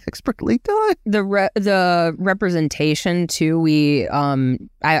so expertly done. The representation too,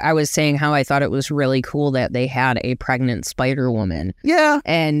 I was saying how I thought it was really cool that they had a pregnant Spider-Woman. Yeah.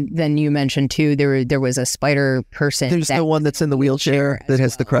 And then you mentioned too, there was a spider person. There's the one that's in the wheelchair that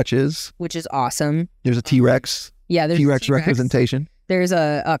has the crutches. Which is awesome. There's a T-Rex. Yeah, there's T-Rex representation. There's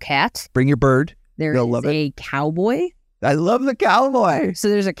a cat. Bring your bird. There is a cowboy. I love the cowboy. So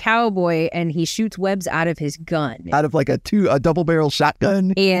there's a cowboy, and he shoots webs out of his gun. Out of like a double-barrel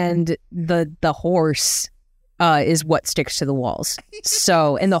shotgun. And the horse is what sticks to the walls.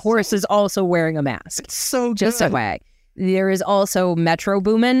 So, and the horse is also wearing a mask. It's so good. Just FYI. There is also Metro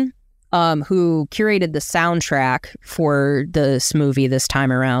Boomin, who curated the soundtrack for this movie this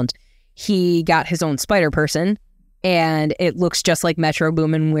time around. He got his own spider person, and it looks just like Metro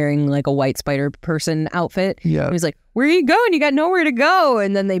Boomin wearing like a white spider person outfit. Yeah. And he's like, "Where are you going? You got nowhere to go."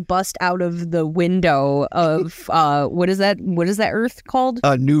 And then they bust out of the window of what is that earth called?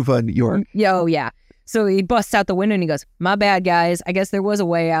 Nuva, New York. Oh yeah. So he busts out the window and he goes, "My bad, guys. I guess there was a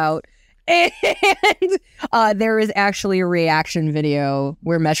way out." And there is actually a reaction video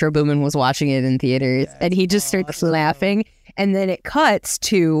where Metro Boomin was watching it in theaters, and he just starts laughing, and then it cuts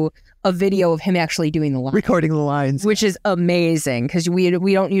to a video of him actually doing the lines. Recording the lines. Which is amazing, because we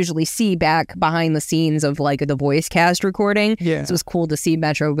don't usually see back behind the scenes of like the voice cast recording. Yeah. So it was cool to see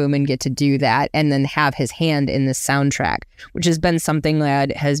Metro Boomin get to do that and then have his hand in the soundtrack, which has been something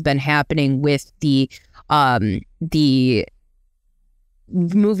that has been happening with the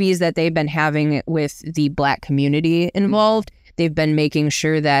movies that they've been having with the Black community involved. They've been making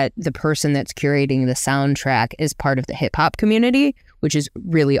sure that the person that's curating the soundtrack is part of the hip hop community, which is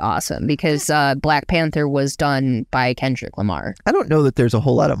really awesome, because Black Panther was done by Kendrick Lamar. I don't know that there's a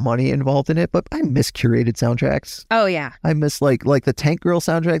whole lot of money involved in it, but I miss curated soundtracks. Oh yeah, I miss like the Tank Girl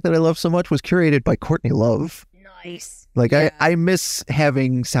soundtrack that I love so much was curated by Courtney Love. nice. Like Yeah. I miss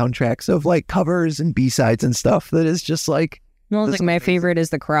having soundtracks of like covers and B-sides and stuff that is just like Well, This like my is favorite is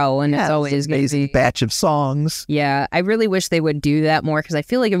The Crow, and it's always an amazing gonna be, batch of songs. Yeah, I really wish they would do that more, because I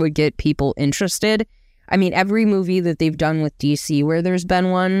feel like it would get people interested. I mean, every movie that they've done with DC where there's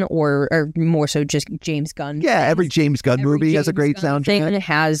been one, or more so just James Gunn. Yeah, every James Gunn Every movie has a James great Gunn soundtrack. thing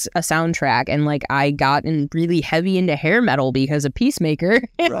has a soundtrack, and like I got really heavy into hair metal because of Peacemaker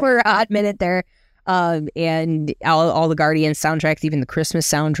for a hot minute there. And all the Guardians soundtracks, even the Christmas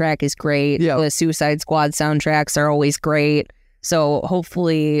soundtrack is great. Yeah. The Suicide Squad soundtracks are always great. So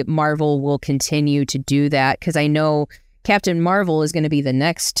hopefully Marvel will continue to do that, because I know Captain Marvel is going to be the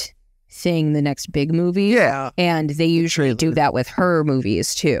next thing, the next big movie. Yeah. And they usually do that with her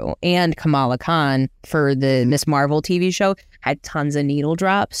movies too. And Kamala Khan for the Miss Marvel TV show had tons of needle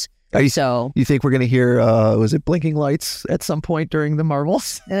drops. So You think we're going to hear, was it Blinking Lights at some point during the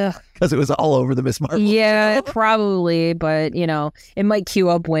Marvels? Because it was all over the Miss Marvel yeah, show. probably. But, you know, it might queue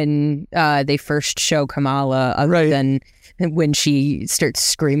up when they first show Kamala, other than when she starts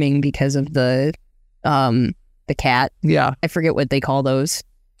screaming because of the cat. Yeah. I forget what they call those.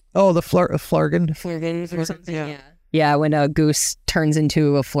 Oh, the flargon. Flurgins or something. Yeah, when a goose turns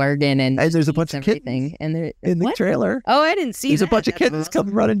into a flurgan and there's a bunch of everything. kittens And in the trailer. Oh, I didn't see There's that. a bunch of That's kittens awesome.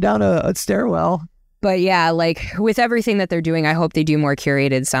 come running down a stairwell. But yeah, like with everything that they're doing, I hope they do more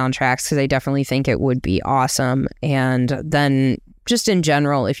curated soundtracks, because I definitely think it would be awesome. And then just in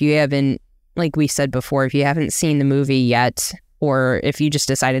general, if you haven't, like we said before, if you haven't seen the movie yet, or if you just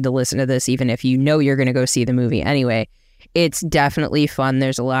decided to listen to this, even if you know you're going to go see the movie anyway, it's definitely fun.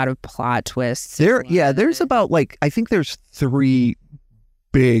 There's a lot of plot twists. There's about like, I think there's 3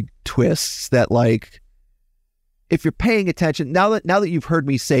 big twists that like, if you're paying attention, now that you've heard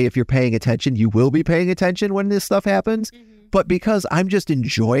me say, if you're paying attention, you will be paying attention when this stuff happens. Mm-hmm. But because I'm just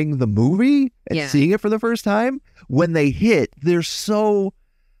enjoying the movie and seeing it for the first time, when they hit, they're so...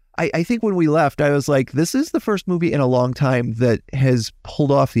 I think when we left, I was like, this is the first movie in a long time that has pulled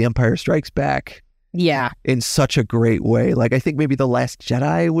off The Empire Strikes Back in such a great way. Like, I think maybe The Last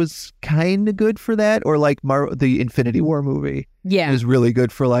Jedi was kind of good for that, or like the Infinity War movie is really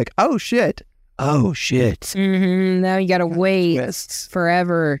good for like, oh shit. Mm-hmm. Now you gotta wait Twists.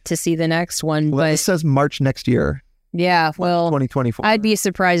 forever to see the next one. Well, But it says March next year. yeah, well, 2024. I'd be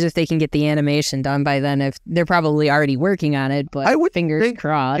surprised if they can get the animation done by then. If they're probably already working on it, but I would fingers think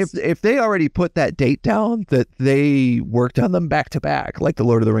crossed. if they already put that date down, that they worked on them back to back, like the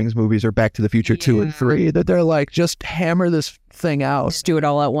Lord of the Rings movies or Back to the Future 2 and 3, that they're like, just hammer this thing out. Just do it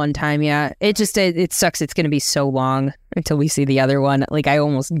all at one time. Yeah, it sucks. It's going to be so long until we see the other one. Like I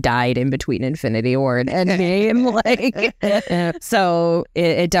almost died in between Infinity War and Endgame. Like, so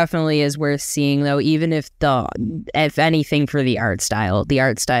it definitely is worth seeing, though. Even if anything for the art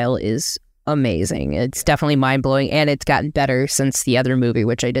style is amazing. It's definitely mind blowing, and it's gotten better since the other movie,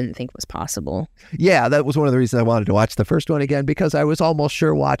 which I didn't think was possible. Yeah, that was one of the reasons I wanted to watch the first one again, because I was almost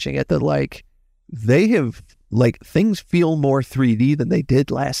sure watching it that like they have like things feel more 3D than they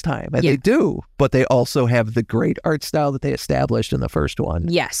did last time. And they do, but they also have the great art style that they established in the first one.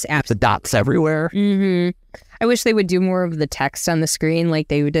 Yes, absolutely. The dots everywhere. Mm-hmm. I wish they would do more of the text on the screen like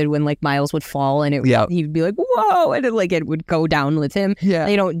they did when like Miles would fall and he'd be like, whoa, and it would go down with him. Yeah.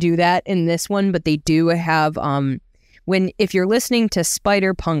 They don't do that in this one, but they do have, if you're listening to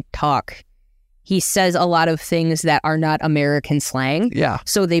Spider-Punk talk, he says a lot of things that are not American slang. Yeah.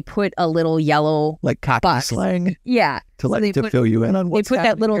 So they put a little yellow like cocky box. slang. Yeah. To fill you in on what's They put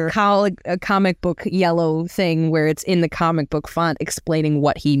that little here. comic book yellow thing where it's in the comic book font explaining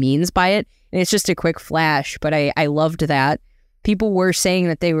what he means by it. And it's just a quick flash, but I loved that. People were saying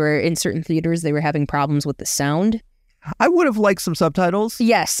that they were, in certain theaters, they were having problems with the sound. I would have liked some subtitles.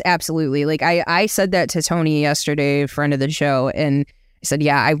 Yes, absolutely. Like I said that to Tony yesterday, a friend of the show, and I said,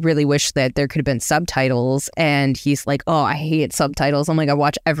 yeah, I really wish that there could have been subtitles. And he's like, oh, I hate subtitles. I'm like, I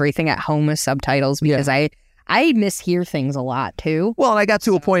watch everything at home with subtitles because I mishear things a lot too. Well, and I got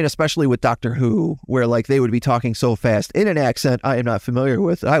to a point, especially with Doctor Who, where like they would be talking so fast in an accent I am not familiar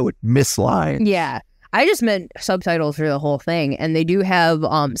with. I would miss lines. Yeah. I just meant subtitles for the whole thing. And they do have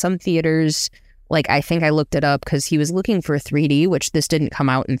some theaters, like I think I looked it up because he was looking for 3D, which this didn't come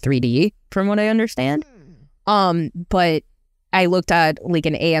out in 3D from what I understand. But I looked at like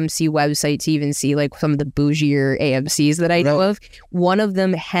an AMC website to even see like some of the bougier AMCs that I know of. One of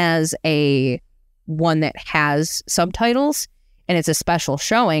them has one that has subtitles and it's a special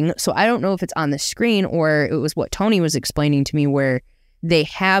showing. So I don't know if it's on the screen or it was what Tony was explaining to me where they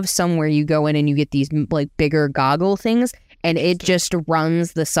have somewhere you go in and you get these like bigger goggle things and it just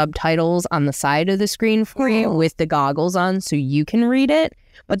runs the subtitles on the side of the screen for you with the goggles on so you can read it.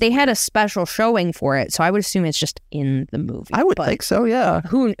 But they had a special showing for it, so I would assume it's just in the movie. I would think so, yeah.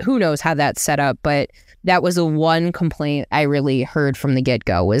 Who knows how that's set up, but that was the one complaint I really heard from the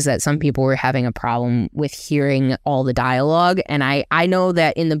get-go was that some people were having a problem with hearing all the dialogue. And I know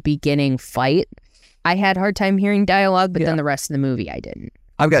that in the beginning fight, I had a hard time hearing dialogue, but then the rest of the movie I didn't.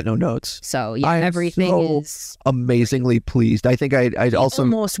 I've got no notes. So yeah, everything is amazingly pleased. I think I'd also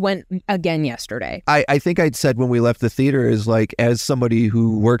almost went again yesterday. I think I'd said when we left the theater is like, as somebody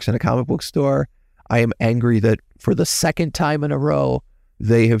who works in a comic book store, I am angry that for the second time in a row,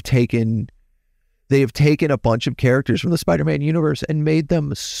 they have taken a bunch of characters from the Spider-Man universe and made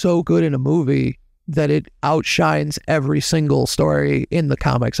them so good in a movie that it outshines every single story in the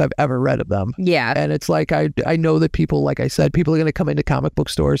comics I've ever read of them. Yeah. And it's like, I know that people, like I said, people are going to come into comic book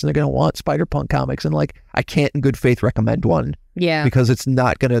stores and they're going to want Spider-Punk comics. And like, I can't in good faith recommend one. Yeah. Because it's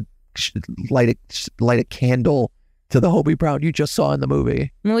not going to light a candle to the Hobie Brown you just saw in the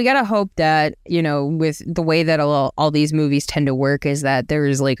movie. Well, we got to hope that, with the way that all these movies tend to work is that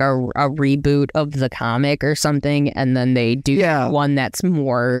there's like a reboot of the comic or something. And then they do one that's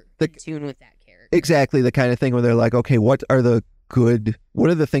more in tune with that. Exactly, the kind of thing where they're like, okay, what are the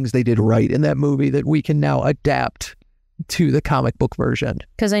things they did right in that movie that we can now adapt to the comic book version?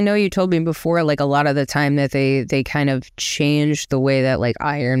 Because I know you told me before, like a lot of the time that they kind of changed the way that like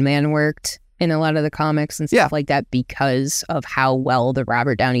Iron Man worked in a lot of the comics and stuff like that because of how well the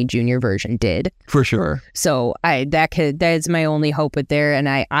Robert Downey Jr. version did. For sure. So that's my only hope with there, and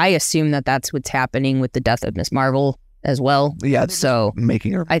I assume that that's what's happening with the death of Miss Marvel as well. Yeah, so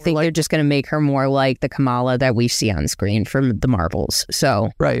making her. I think they're just going to make her more like the Kamala that we see on screen from the Marvels.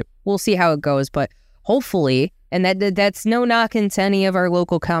 So we'll see how it goes, but hopefully, and that's no knock into any of our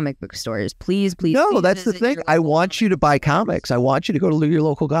local comic book stores. Please. No, that's the thing. I want you to buy comics. I want you to go to your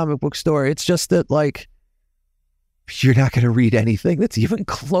local comic book store. It's just that like you're not going to read anything that's even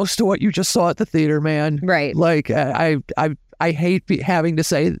close to what you just saw at the theater, man. Right. Like I hate having to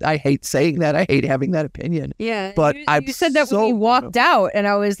say, I hate saying that. I hate having that opinion. Yeah. But you said that when you walked out, and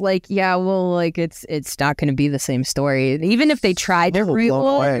I was like, yeah, well, like it's not going to be the same story. Even if they tried to read,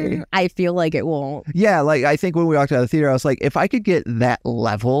 I feel like it won't. Yeah. Like I think when we walked out of the theater, I was like, if I could get that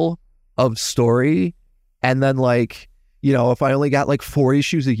level of story and then like, if I only got like 4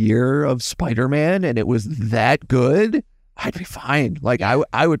 issues a year of Spider-Man and it was that good, I'd be fine. Like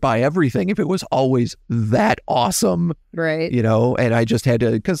I would buy everything if it was always that awesome. Right. And I just had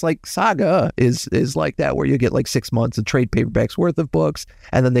to, because like Saga is like that where you get like 6 months of trade paperbacks worth of books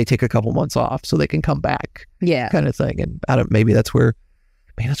and then they take a couple months off so they can come back. Yeah. Kind of thing. And maybe that's where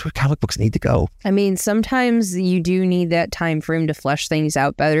comic books need to go. I mean, sometimes you do need that time frame to flesh things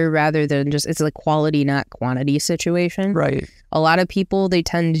out better rather than just, it's a quality, not quantity situation. Right. A lot of people, they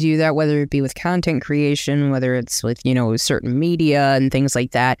tend to do that, whether it be with content creation, whether it's with, certain media and things like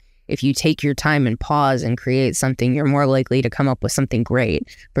that. If you take your time and pause and create something, you're more likely to come up with something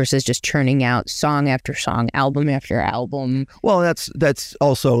great versus just churning out song after song, album after album. Well, that's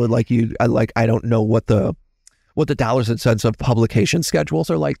also like I don't know what the what the dollars and cents of publication schedules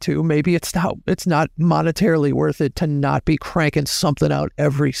are like too. Maybe it's not monetarily worth it to not be cranking something out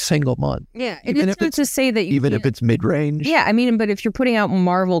every single month. Yeah, it's not to say that even if it's mid-range. Yeah, I mean, but if you're putting out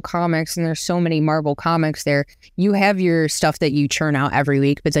Marvel comics, and there's so many Marvel comics there, you have your stuff that you churn out every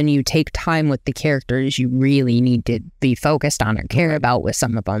week, but then you take time with the characters you really need to be focused on or care about with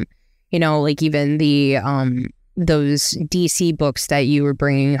some of them. You know, like even the those DC books that you were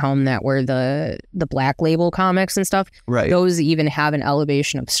bringing home that were the Black Label comics and stuff. Right. Those even have an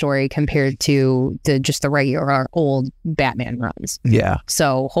elevation of story compared to just the regular old Batman runs. Yeah.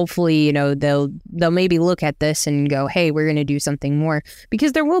 So hopefully, you know, they'll maybe look at this and go, hey, we're going to do something more,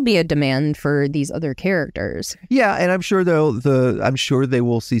 because there will be a demand for these other characters. Yeah, and I'm sure they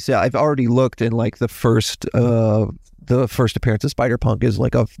will see. I've already looked, in like the first appearance of Spider-Punk is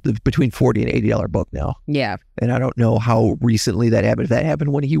like between $40 and $80 book now. Yeah. And I don't know how recently that happened. If that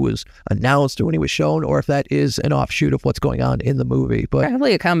happened when he was announced or when he was shown, or if that is an offshoot of what's going on in the movie. But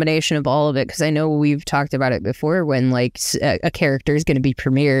probably a combination of all of it, because I know we've talked about it before. When like a character is going to be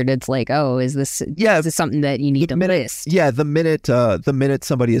premiered, it's like, oh, is this something that you need to list? Yeah, the minute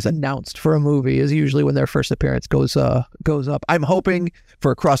somebody is announced for a movie is usually when their first appearance goes up. I'm hoping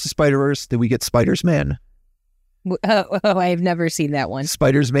for Across the Spiderverse that we get Spider-Man. Oh, I've never seen that one.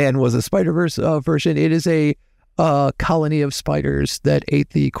 Spider-Man was a Spiderverse version. It is a colony of spiders that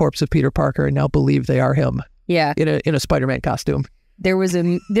ate the corpse of Peter Parker and now believe they are him. Yeah, in a Spider-Man costume. There was a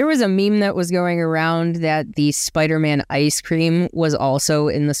meme that was going around that the Spider-Man ice cream was also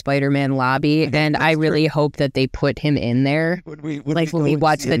in the Spider-Man lobby, and I really hope that they put him in there. When we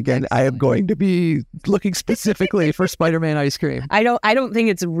watch it again, I am going to be looking specifically for Spider-Man ice cream. I don't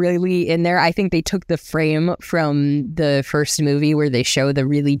think it's really in there. I think they took the frame from the first movie where they show the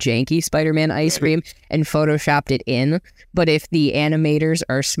really janky Spider-Man ice cream and photoshopped it in. But if the animators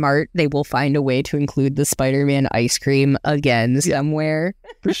are smart, they will find a way to include the Spider-Man ice cream again somewhere.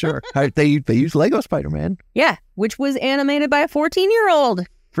 For sure. They use Lego Spider-Man. Yeah, which was animated by a 14-year-old.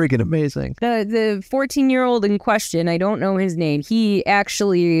 Freaking amazing. The 14-year-old in question, I don't know his name, he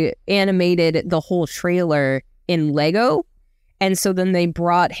actually animated the whole trailer in Lego. And so then they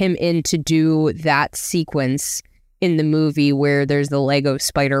brought him in to do that sequence in the movie where there's the Lego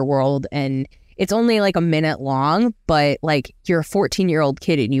Spider World, and it's only like a minute long, but like you're a 14-year-old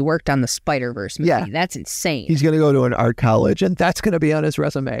kid and you worked on the Spiderverse movie. Yeah. That's insane. He's going to go to an art college and that's going to be on his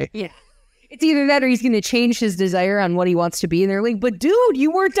resume. Yeah. It's either that or he's going to change his desire on what he wants to be. And they're like, but dude,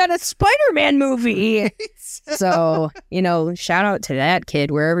 you worked on a Spider-Man movie. So, you know, shout out to that kid,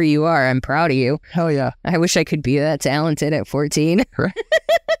 wherever you are. I'm proud of you. Hell yeah. I wish I could be that talented at 14. Right.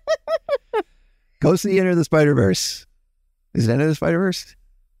 Go see Enter the Spider-Verse. Is it Enter the Spider-Verse?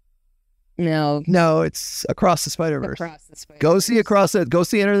 No, it's Across the Spiderverse. Go see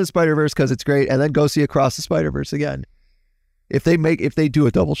Enter the Spider-Verse because it's great, and then go see Across the Spider-Verse again. If they do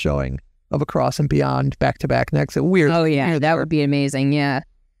a double showing of Across and Beyond back to back next, weird. Oh yeah, that would be amazing. Yeah,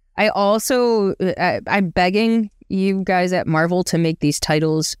 I also I'm begging you guys at Marvel to make these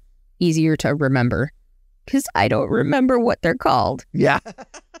titles easier to remember, because I don't remember what they're called. Yeah.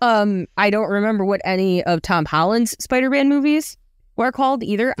 I don't remember what any of Tom Holland's Spider-Man movies were called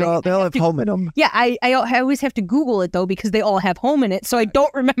either. They all have home in them. Yeah, I always have to Google it though, because they all have home in it, so I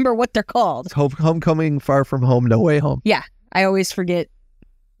don't remember what they're called. Homecoming, Far From Home, No Way Home. Yeah, I always forget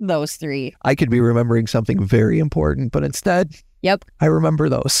those three. I could be remembering something very important, but instead, yep, I remember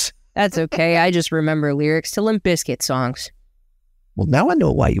those. That's okay. I just remember lyrics to Limp Bizkit songs. Well, now I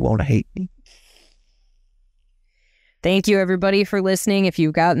know why you won't hate me. Thank you, everybody, for listening. If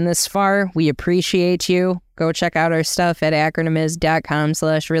you've gotten this far, we appreciate you. Go check out our stuff at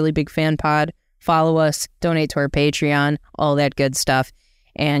acronimiz.com/reallyBigFanPod. Follow us, donate to our Patreon, all that good stuff,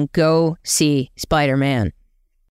 and go see Spider-Man.